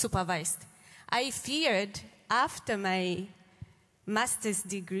supervised. I feared after my master's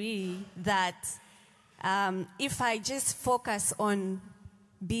degree that if I just focus on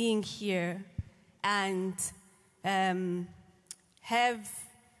being here and have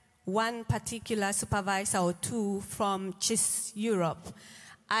one particular supervisor or two from just Europe,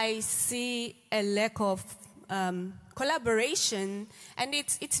 I see a lack of collaboration, and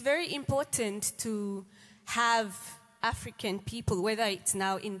it's very important to have African people, whether it's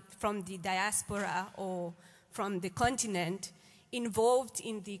now from the diaspora or from the continent, involved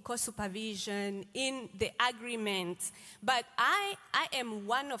in the co-supervision, in the agreements. But I am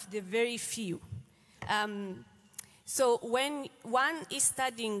one of the very few. So when one is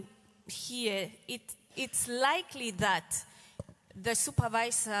studying here, it's likely that the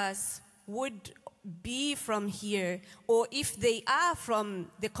supervisors would be from here, or if they are from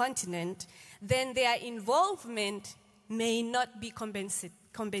the continent, then their involvement may not be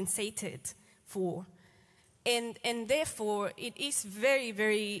compensated for. And therefore, it is very,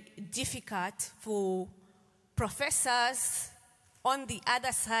 very difficult for professors on the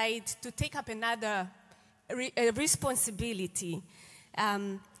other side to take up another responsibility.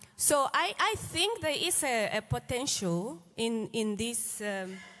 So I think there is a potential in these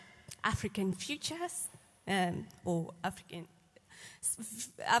African futures or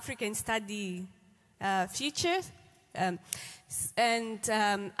African study futures. And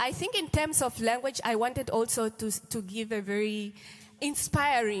I think in terms of language, I wanted also to give a very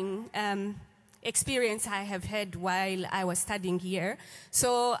inspiring experience I have had while I was studying here.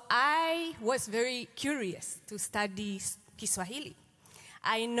 So I was very curious to study Kiswahili.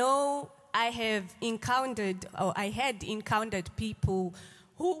 I know I had encountered people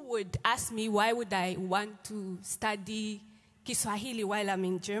who would ask me why would I want to study Kiswahili while I'm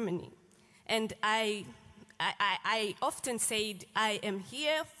in Germany. And I often said, I am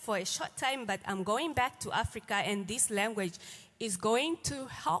here for a short time, but I'm going back to Africa, and this language is going to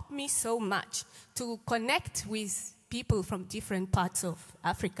help me so much to connect with people from different parts of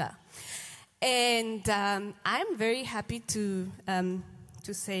Africa. And I'm very happy to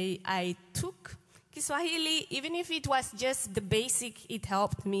say I took Kiswahili, even if it was just the basic, it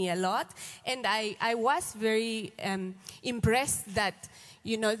helped me a lot. And I was very impressed that,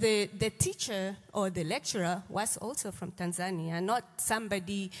 you know, the teacher or the lecturer was also from Tanzania, not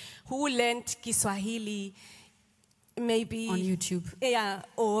somebody who learned Kiswahili maybe on YouTube. Yeah,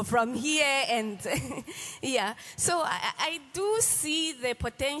 or from here, and yeah. So I do see the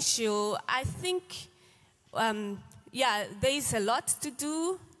potential. I think, yeah, there is a lot to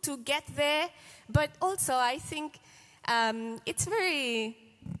do to get there, but also I think it's very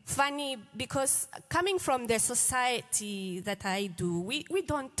funny because coming from the society that I do, we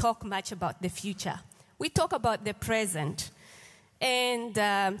don't talk much about the future. We talk about the present. And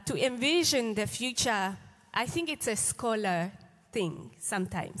to envision the future, I think it's a scholar thing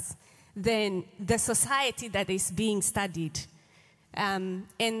sometimes than the society that is being studied. And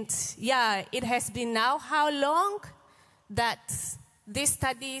yeah, it has been now how long that these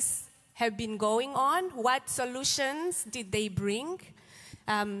studies have been going on? What solutions did they bring?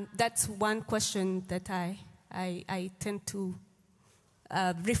 That's one question that I tend to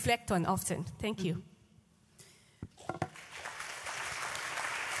reflect on often. Thank you.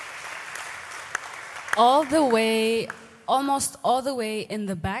 All the way, almost all the way in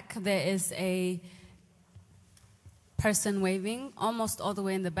the back, there is a person waving, almost all the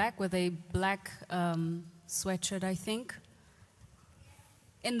way in the back with a black sweatshirt, I think.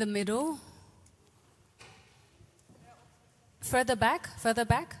 In the middle. Further back, further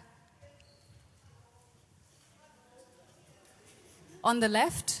back. On the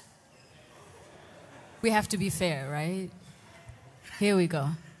left. We have to be fair, right? Here we go.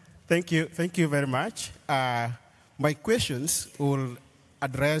 Thank you very much. My questions will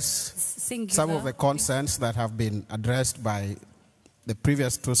address some of the concerns that have been addressed by the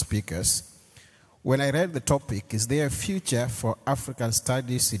previous two speakers. When I read the topic, is there a future for African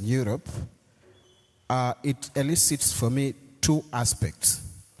studies in Europe? It elicits for me two aspects.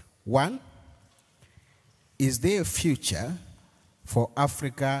 One, is there a future for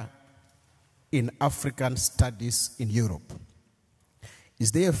Africa in African studies in Europe?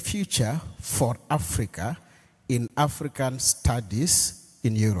 Is there a future for Africa in African studies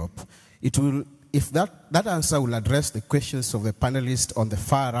in Europe? It will, if that answer will address the questions of the panelists on the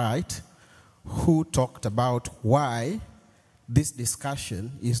far right, who talked about why this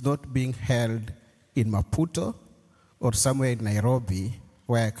discussion is not being held in Maputo or somewhere in Nairobi,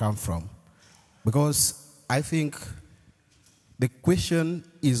 where I come from. Because I think the question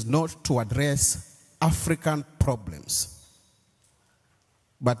is not to address African problems,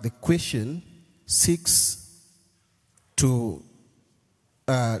 but the question seeks to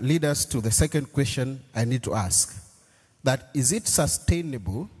lead us to the second question I need to ask. That is it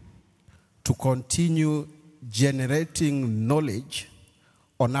sustainable to continue generating knowledge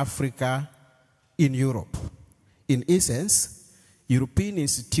on Africa in Europe? In essence, European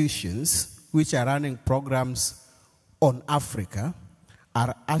institutions which are running programs on Africa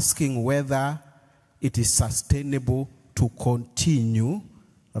are asking whether it is sustainable to continue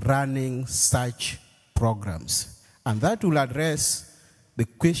running such programs. And that will address the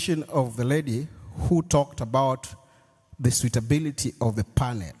question of the lady who talked about the suitability of the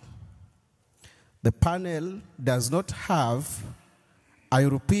panel. The panel does not have a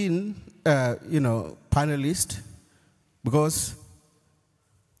European panelist, because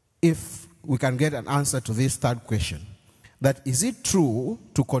if we can get an answer to this third question, that is it true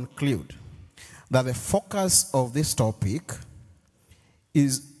to conclude that the focus of this topic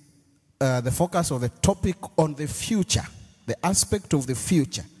is the focus of the topic on the future, the aspect of the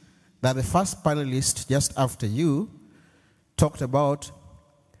future, that the first panelist just after you talked about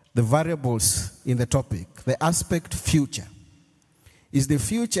the variables in the topic, the aspect future. Is the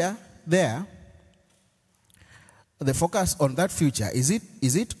future there? The focus on that future, is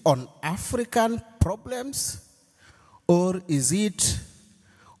it on African problems, or is it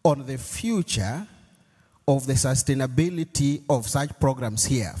on the future of the sustainability of such programs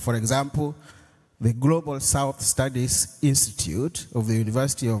here? For example, the Global South Studies Institute of the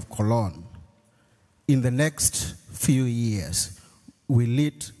University of Cologne, in the next few years, will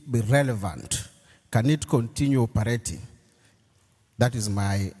it be relevant? Can it continue operating? That is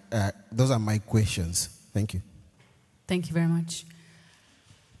those are my questions. Thank you. Thank you very much.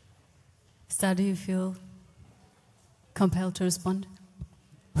 Isthere, do you feel compelled to respond?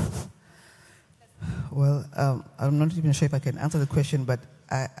 Well, I'm not even sure if I can answer the question, but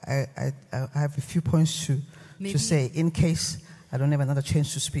I have a few points to say in case I don't have another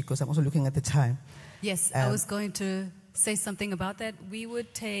chance to speak, because I'm also looking at the time. Yes, I was going to say something about that. We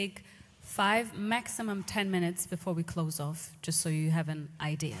would take 5, maximum 10 minutes before we close off, just so you have an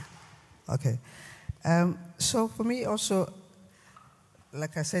idea. Okay. So for me also,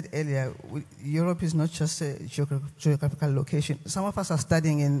 like I said earlier, Europe is not just a geographical location. Some of us are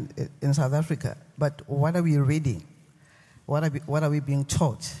studying in South Africa, but what are we reading? What are we being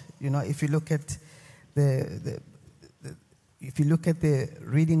taught? You know, if you look at the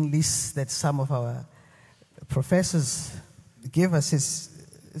reading lists that some of our professors give us, it's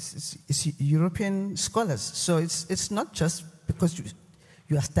European scholars. So it's not just because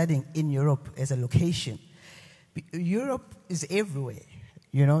you are studying in Europe as a location. Europe is everywhere.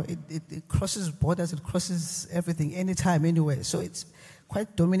 You know, it crosses borders, it crosses everything, anytime, anywhere. So it's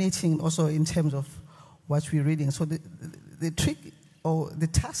quite dominating also in terms of what we're reading. So the trick or the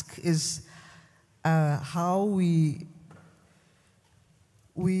task is how we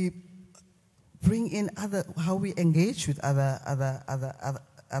bring in how we engage with other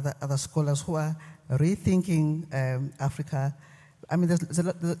scholars who are rethinking Africa. I mean, there's a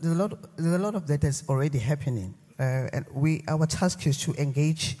lot of that that's already happening, and our task is to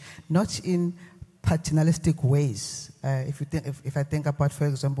engage not in paternalistic ways. If I think about, for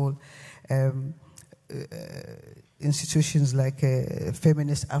example, institutions like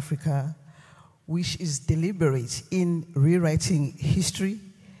Feminist Africa, which is deliberate in rewriting history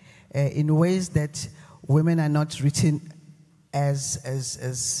in ways that women are not written as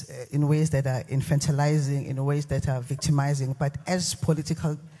in ways that are infantilizing, in ways that are victimizing, but as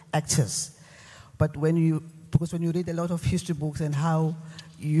political actors. But because when you read a lot of history books and how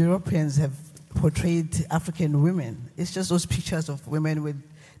Europeans have portrayed African women, it's just those pictures of women with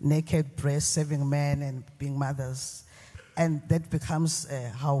naked breasts serving men and being mothers, and that becomes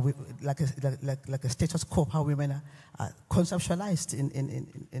like a status quo, how women are conceptualized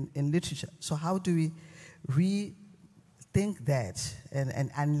in literature. So how do we rethink that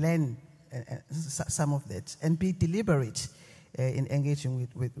and unlearn some of that and be deliberate in engaging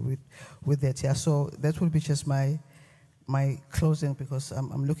with that? Yeah. So that will be just my closing, because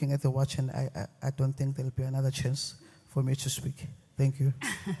I'm looking at the watch and I don't think there'll be another chance for me to speak. Thank you.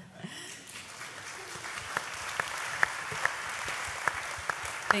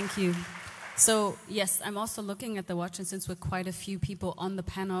 Thank you. So, yes, I'm also looking at the watch, and since we're quite a few people on the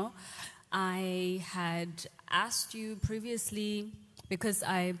panel, I had asked you previously, because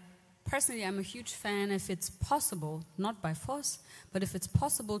personally, I'm a huge fan, if it's possible, not by force, but if it's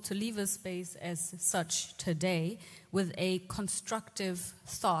possible to leave a space as such today with a constructive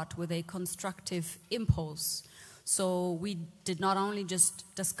thought, with a constructive impulse. So we did not only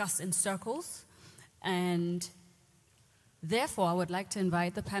just discuss in circles, and therefore I would like to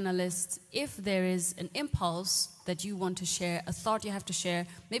invite the panelists, if there is an impulse that you want to share, a thought you have to share,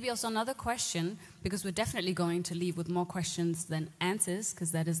 maybe also another question, because we're definitely going to leave with more questions than answers,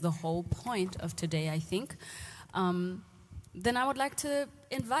 because that is the whole point of today, I think. Then I would like to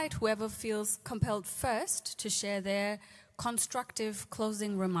invite whoever feels compelled first to share their constructive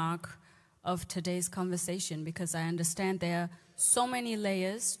closing remark of today's conversation, because I understand there are so many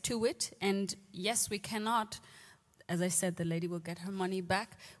layers to it, and yes, we cannot, as I said, the lady will get her money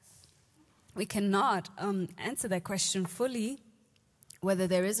back. We cannot answer that question fully, whether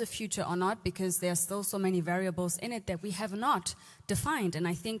there is a future or not, because there are still so many variables in it that we have not defined. And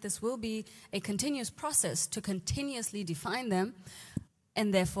I think this will be a continuous process to continuously define them.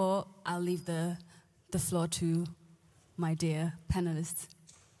 And therefore, I'll leave the floor to my dear panelists.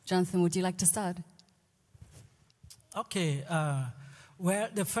 Jonathan, would you like to start? Okay. Well,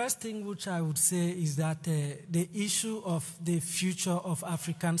 the first thing which I would say is that the issue of the future of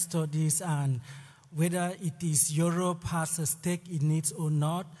African studies and whether it is Europe has a stake in it or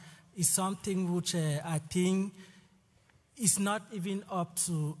not is something which I think is not even up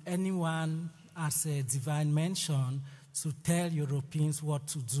to anyone, as Divine mentioned, to tell Europeans what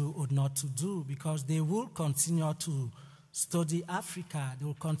to do or not to do, because they will continue to study Africa. They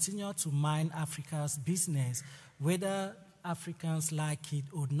will continue to mind Africa's business, whether Africans like it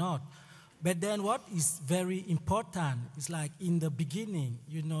or not. But then what is very important is, like in the beginning,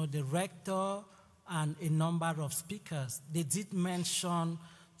 you know, the rector and a number of speakers, they did mention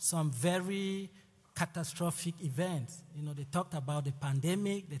some very catastrophic events. You know, they talked about the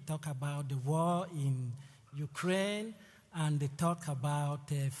pandemic, they talked about the war in Ukraine, and they talked about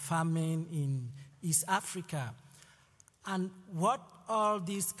famine in East Africa. And what all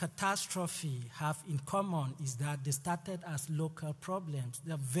these catastrophes have in common is that they started as local problems.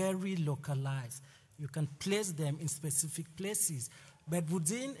 They're very localized. You can place them in specific places. But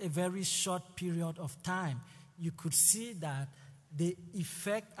within a very short period of time, you could see that the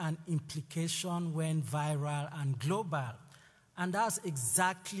effect and implication went viral and global. And that's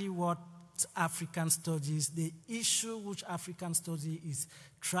exactly what African studies, the issue which African studies is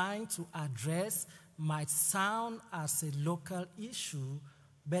trying to address, might sound as a local issue,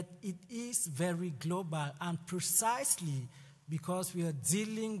 but it is very global, and precisely because we are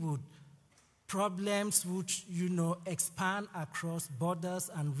dealing with problems which, you know, expand across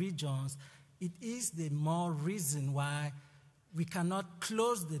borders and regions, it is the more reason why we cannot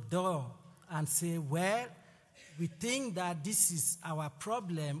close the door and say, well, we think that this is our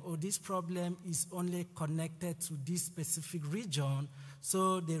problem, or this problem is only connected to this specific region,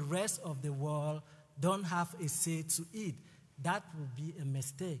 so the rest of the world don't have a say to it. That would be a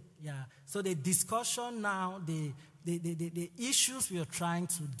mistake. Yeah. So the discussion now, the issues we are trying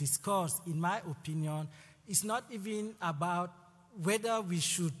to discuss, in my opinion, is not even about whether we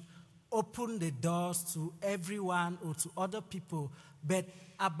should open the doors to everyone or to other people, but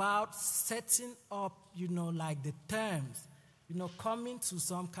about setting up, you know, like the terms, you know, coming to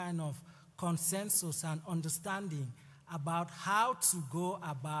some kind of consensus and understanding about how to go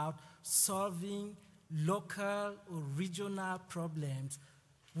about solving local or regional problems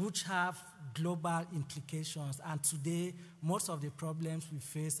which have global implications. And today, most of the problems we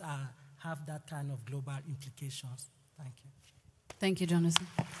face have that kind of global implications. Thank you. Thank you, Jonathan.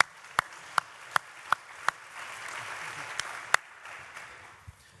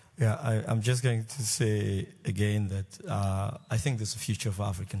 Yeah, I'm just going to say again that I think there's a future for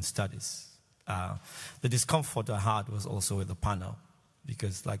African studies. The discomfort I had was also with the panel,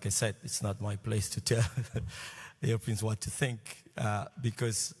 because, like I said, it's not my place to tell the Europeans what to think,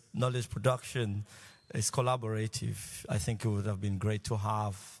 because knowledge production is collaborative. I think it would have been great to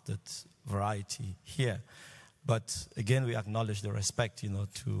have that variety here. But again, we acknowledge the respect, you know,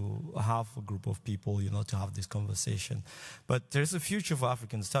 to have a group of people, you know, to have this conversation. But there's a future for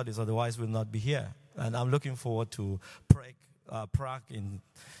African studies, otherwise we'll not be here. And I'm looking forward to Prague in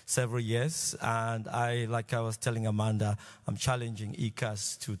several years. And like I was telling Amanda, I'm challenging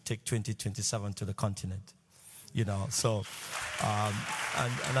ECAS to take 2027 to the continent, you know. So,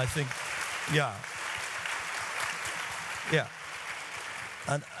 and I think, yeah.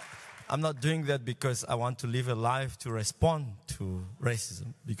 I'm not doing that because I want to live a life to respond to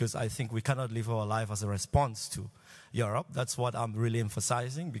racism, because I think we cannot live our life as a response to Europe. That's what I'm really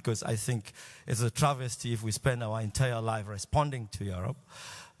emphasizing, because I think it's a travesty if we spend our entire life responding to Europe.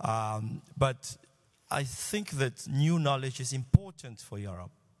 But I think that new knowledge is important for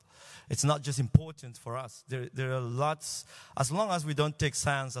Europe. It's not just important for us. There are lots, as long as we don't take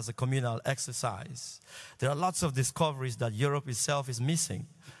science as a communal exercise, there are lots of discoveries that Europe itself is missing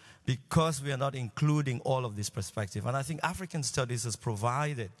because we are not including all of this perspective. And I think African Studies has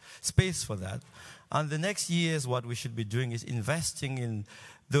provided space for that. And the next years, what we should be doing is investing in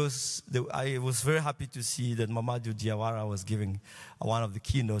those. I was very happy to see that Mamadou Diawara was giving one of the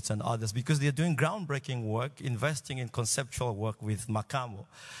keynotes and others, because they're doing groundbreaking work, investing in conceptual work with Makamo.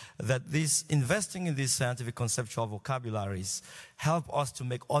 That this investing in these scientific conceptual vocabularies help us to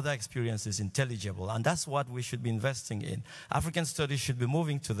make other experiences intelligible. And that's what we should be investing in. African Studies should be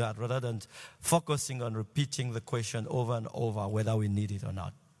moving to that rather than focusing on repeating the question over and over whether we need it or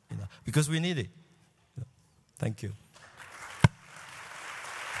not. Because we need it. Thank you.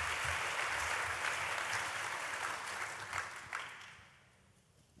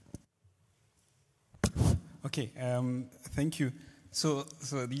 Okay, thank you. So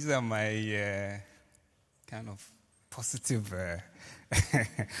these are my kind of positive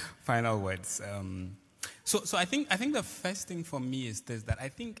final words. So I think the first thing for me is this, that I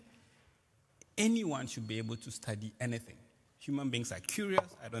think anyone should be able to study anything. Human beings are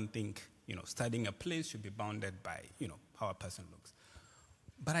curious. I don't think studying a place should be bounded by how a person looks.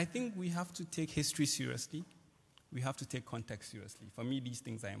 But I think we have to take history seriously. We have to take context seriously. For me, these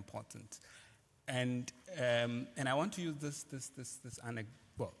things are important. And I want to use this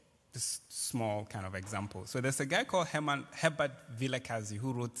small kind of example. So there's a guy called Herbert Villekazi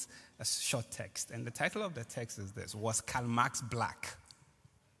who wrote a short text, and the title of the text is this: Was Karl Marx black?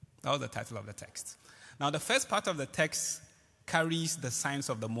 That was the title of the text. Now, the first part of the text carries the science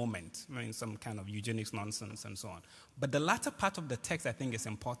of the moment, some kind of eugenics nonsense and so on. But the latter part of the text, I think, is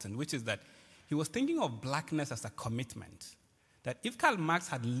important, which is that he was thinking of blackness as a commitment. That if Karl Marx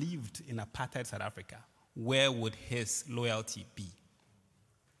had lived in apartheid South Africa, where would his loyalty be?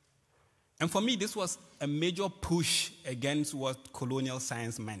 And for me, this was a major push against what colonial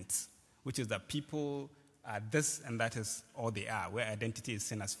science meant, which is that people are this and that is all they are, where identity is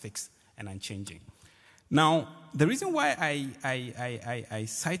seen as fixed and unchanging. Now, the reason why I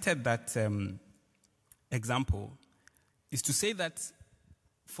cited that example is to say that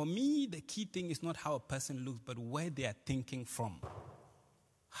for me, the key thing is not how a person looks, but where they are thinking from.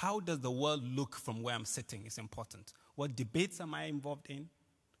 How does the world look from where I'm sitting is important. What debates am I involved in?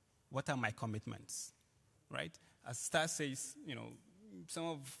 What are my commitments? Right? As Star says, some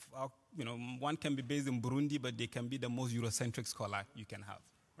of our, one can be based in Burundi, but they can be the most Eurocentric scholar you can have.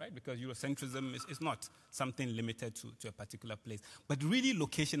 Right? Because Eurocentrism is not something limited to a particular place. But really,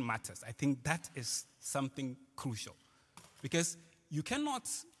 location matters. I think that is something crucial. Because you cannot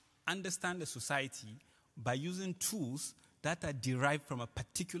understand a society by using tools that are derived from a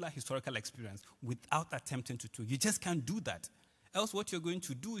particular historical experience without attempting to do. You just can't do that. Else what you're going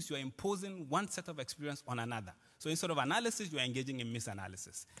to do is you're imposing one set of experience on another. So instead of analysis, you're engaging in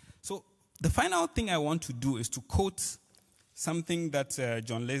misanalysis. So the final thing I want to do is to quote something that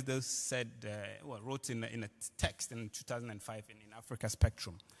John Lesdell said, wrote in a text in 2005 in Africa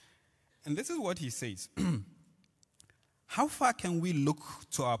Spectrum. And this is what he says. How far can we look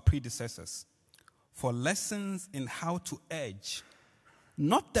to our predecessors for lessons in how to edge,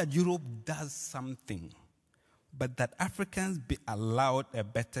 not that Europe does something, but that Africans be allowed a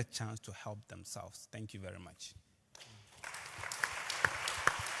better chance to help themselves? Thank you very much.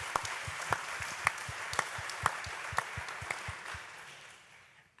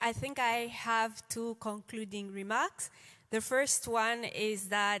 I think I have two concluding remarks. The first one is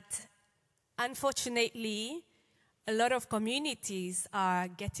that, unfortunately, a lot of communities are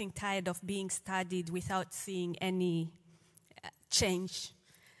getting tired of being studied without seeing any change.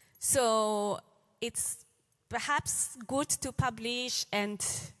 So it's perhaps good to publish and,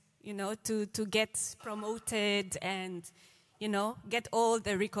 to get promoted and, get all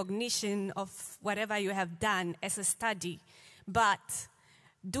the recognition of whatever you have done as a study. But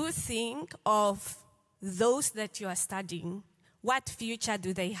do think of those that you are studying. What future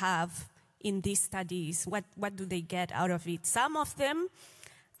do they have in these studies? What do they get out of it? Some of them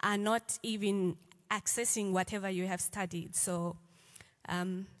are not even accessing whatever you have studied. So,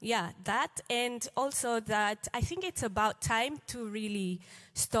 that. And also that I think it's about time to really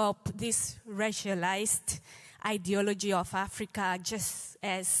stop this racialized ideology of Africa just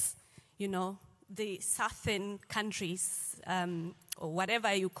as, the southern countries, or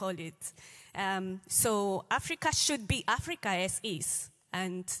whatever you call it. So Africa should be Africa as is,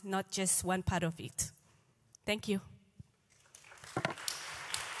 and not just one part of it. Thank you.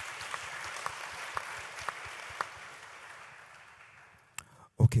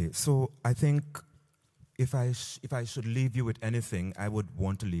 Okay, so I think if I should leave you with anything, I would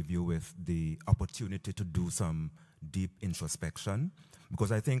want to leave you with the opportunity to do some deep introspection,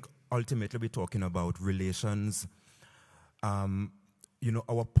 because I think ultimately we're talking about relations, you know,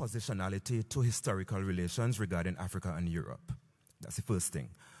 our positionality to historical relations regarding Africa and Europe. That's the first thing.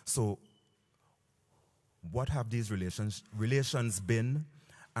 So what have these relations been,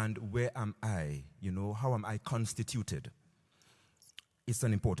 and where am I? You know, how am I constituted? It's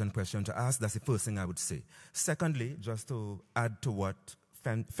an important question to ask. That's the first thing I would say. Secondly, just to add to what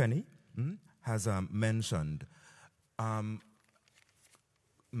Feni has mentioned,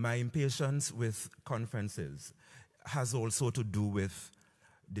 my impatience with conferences has also to do with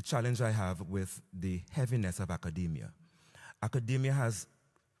the challenge I have with the heaviness of academia. Academia has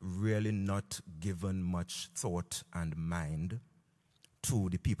really not given much thought and mind to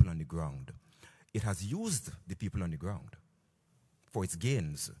the people on the ground. It has used the people on the ground for its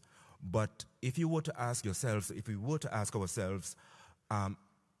gains. But if you were to ask yourselves, if we were to ask ourselves,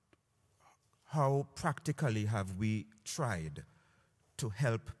 how practically have we tried to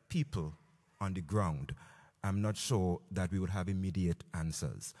help people on the ground, I'm not sure that we would have immediate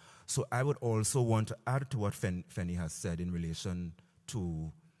answers. So I would also want to add to what Feni has said in relation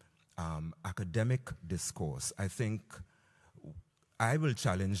to academic discourse. I think I will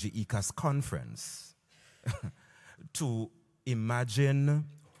challenge the ECAS conference to imagine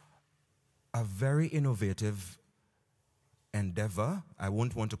a very innovative endeavor. I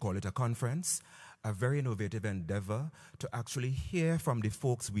won't want to call it a conference, a very innovative endeavor to actually hear from the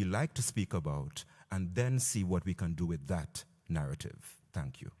folks we like to speak about and then see what we can do with that narrative.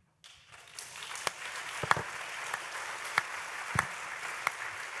 Thank you.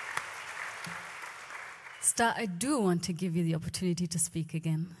 Star, I do want to give you the opportunity to speak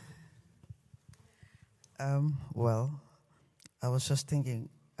again. Well, I was just thinking,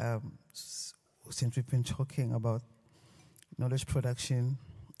 since we've been talking about knowledge production,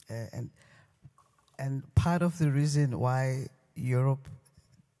 and part of the reason why Europe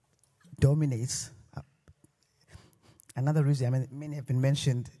dominates, another reason, I mean, many have been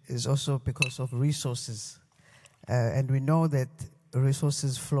mentioned, is also because of resources. And we know that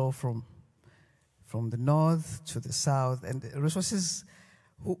resources flow from the north to the south, and resources,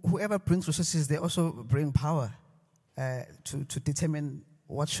 whoever brings resources, they also bring power to determine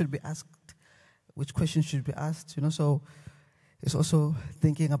what should be asked, which questions should be asked, you know. So it's also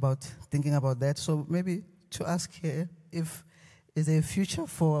thinking about that. So maybe to ask here, if is there a future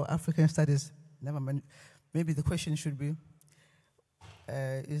for African studies? Never mind. Maybe the question should be,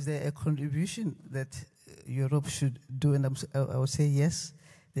 is there a contribution that Europe should do? And I would say yes.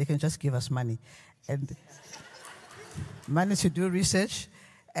 They can just give us money, and money to do research,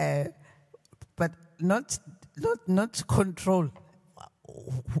 but not control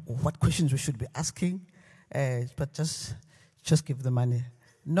what questions we should be asking, but just give the money,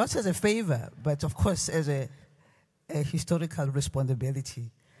 not as a favor, but of course as a historical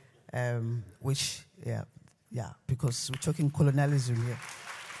responsibility, which because we're talking colonialism here.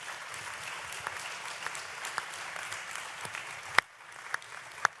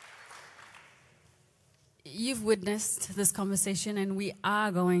 You've witnessed this conversation, and we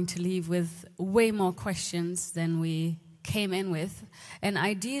are going to leave with way more questions than we came in with. And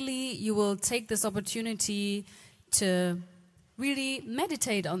ideally, you will take this opportunity to really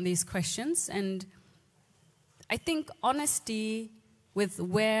meditate on these questions. And I think honesty with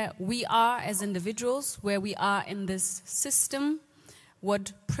where we are as individuals, where we are in this system,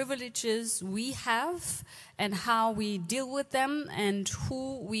 what privileges we have, and how we deal with them, and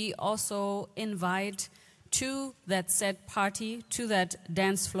who we also invite to that said party, to that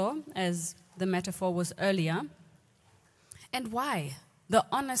dance floor, as the metaphor was earlier. And why? The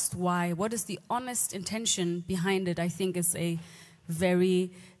honest why. What is the honest intention behind it, I think, is a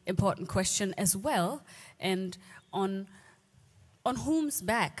very important question as well. And on whom's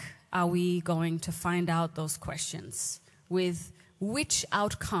back are we going to find out those questions? With which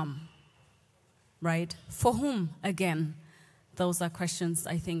outcome, right? For whom, again? Those are questions,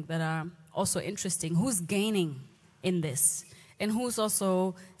 I think, that are also interesting. Who's gaining in this? And who's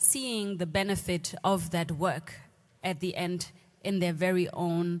also seeing the benefit of that work at the end in their very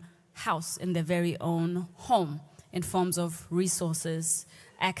own house, in their very own home, in forms of resources,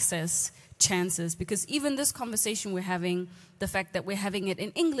 access, chances? Because even this conversation we're having, the fact that we're having it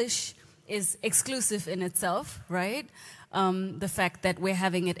in English is exclusive in itself, right? The fact that we're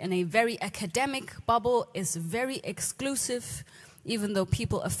having it in a very academic bubble is very exclusive, even though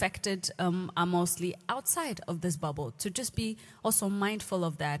people affected are mostly outside of this bubble. To just be also mindful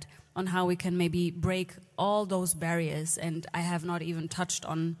of that, on how we can maybe break all those barriers. And I have not even touched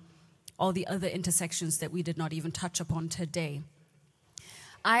on all the other intersections that we did not even touch upon today.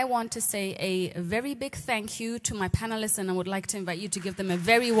 I want to say a very big thank you to my panelists, and I would like to invite you to give them a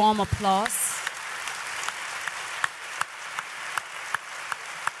very warm applause.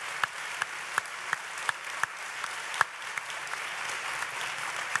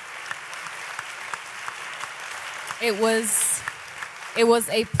 It was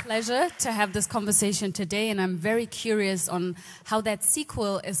a pleasure to have this conversation today, and I'm very curious on how that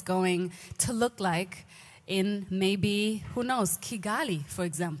sequel is going to look like in maybe, who knows, Kigali, for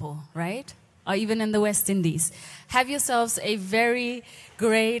example, right? Or even in the West Indies. Have yourselves a very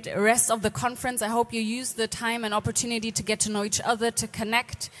great rest of the conference. I hope you use the time and opportunity to get to know each other, to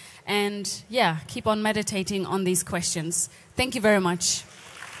connect, and yeah, keep on meditating on these questions. Thank you very much.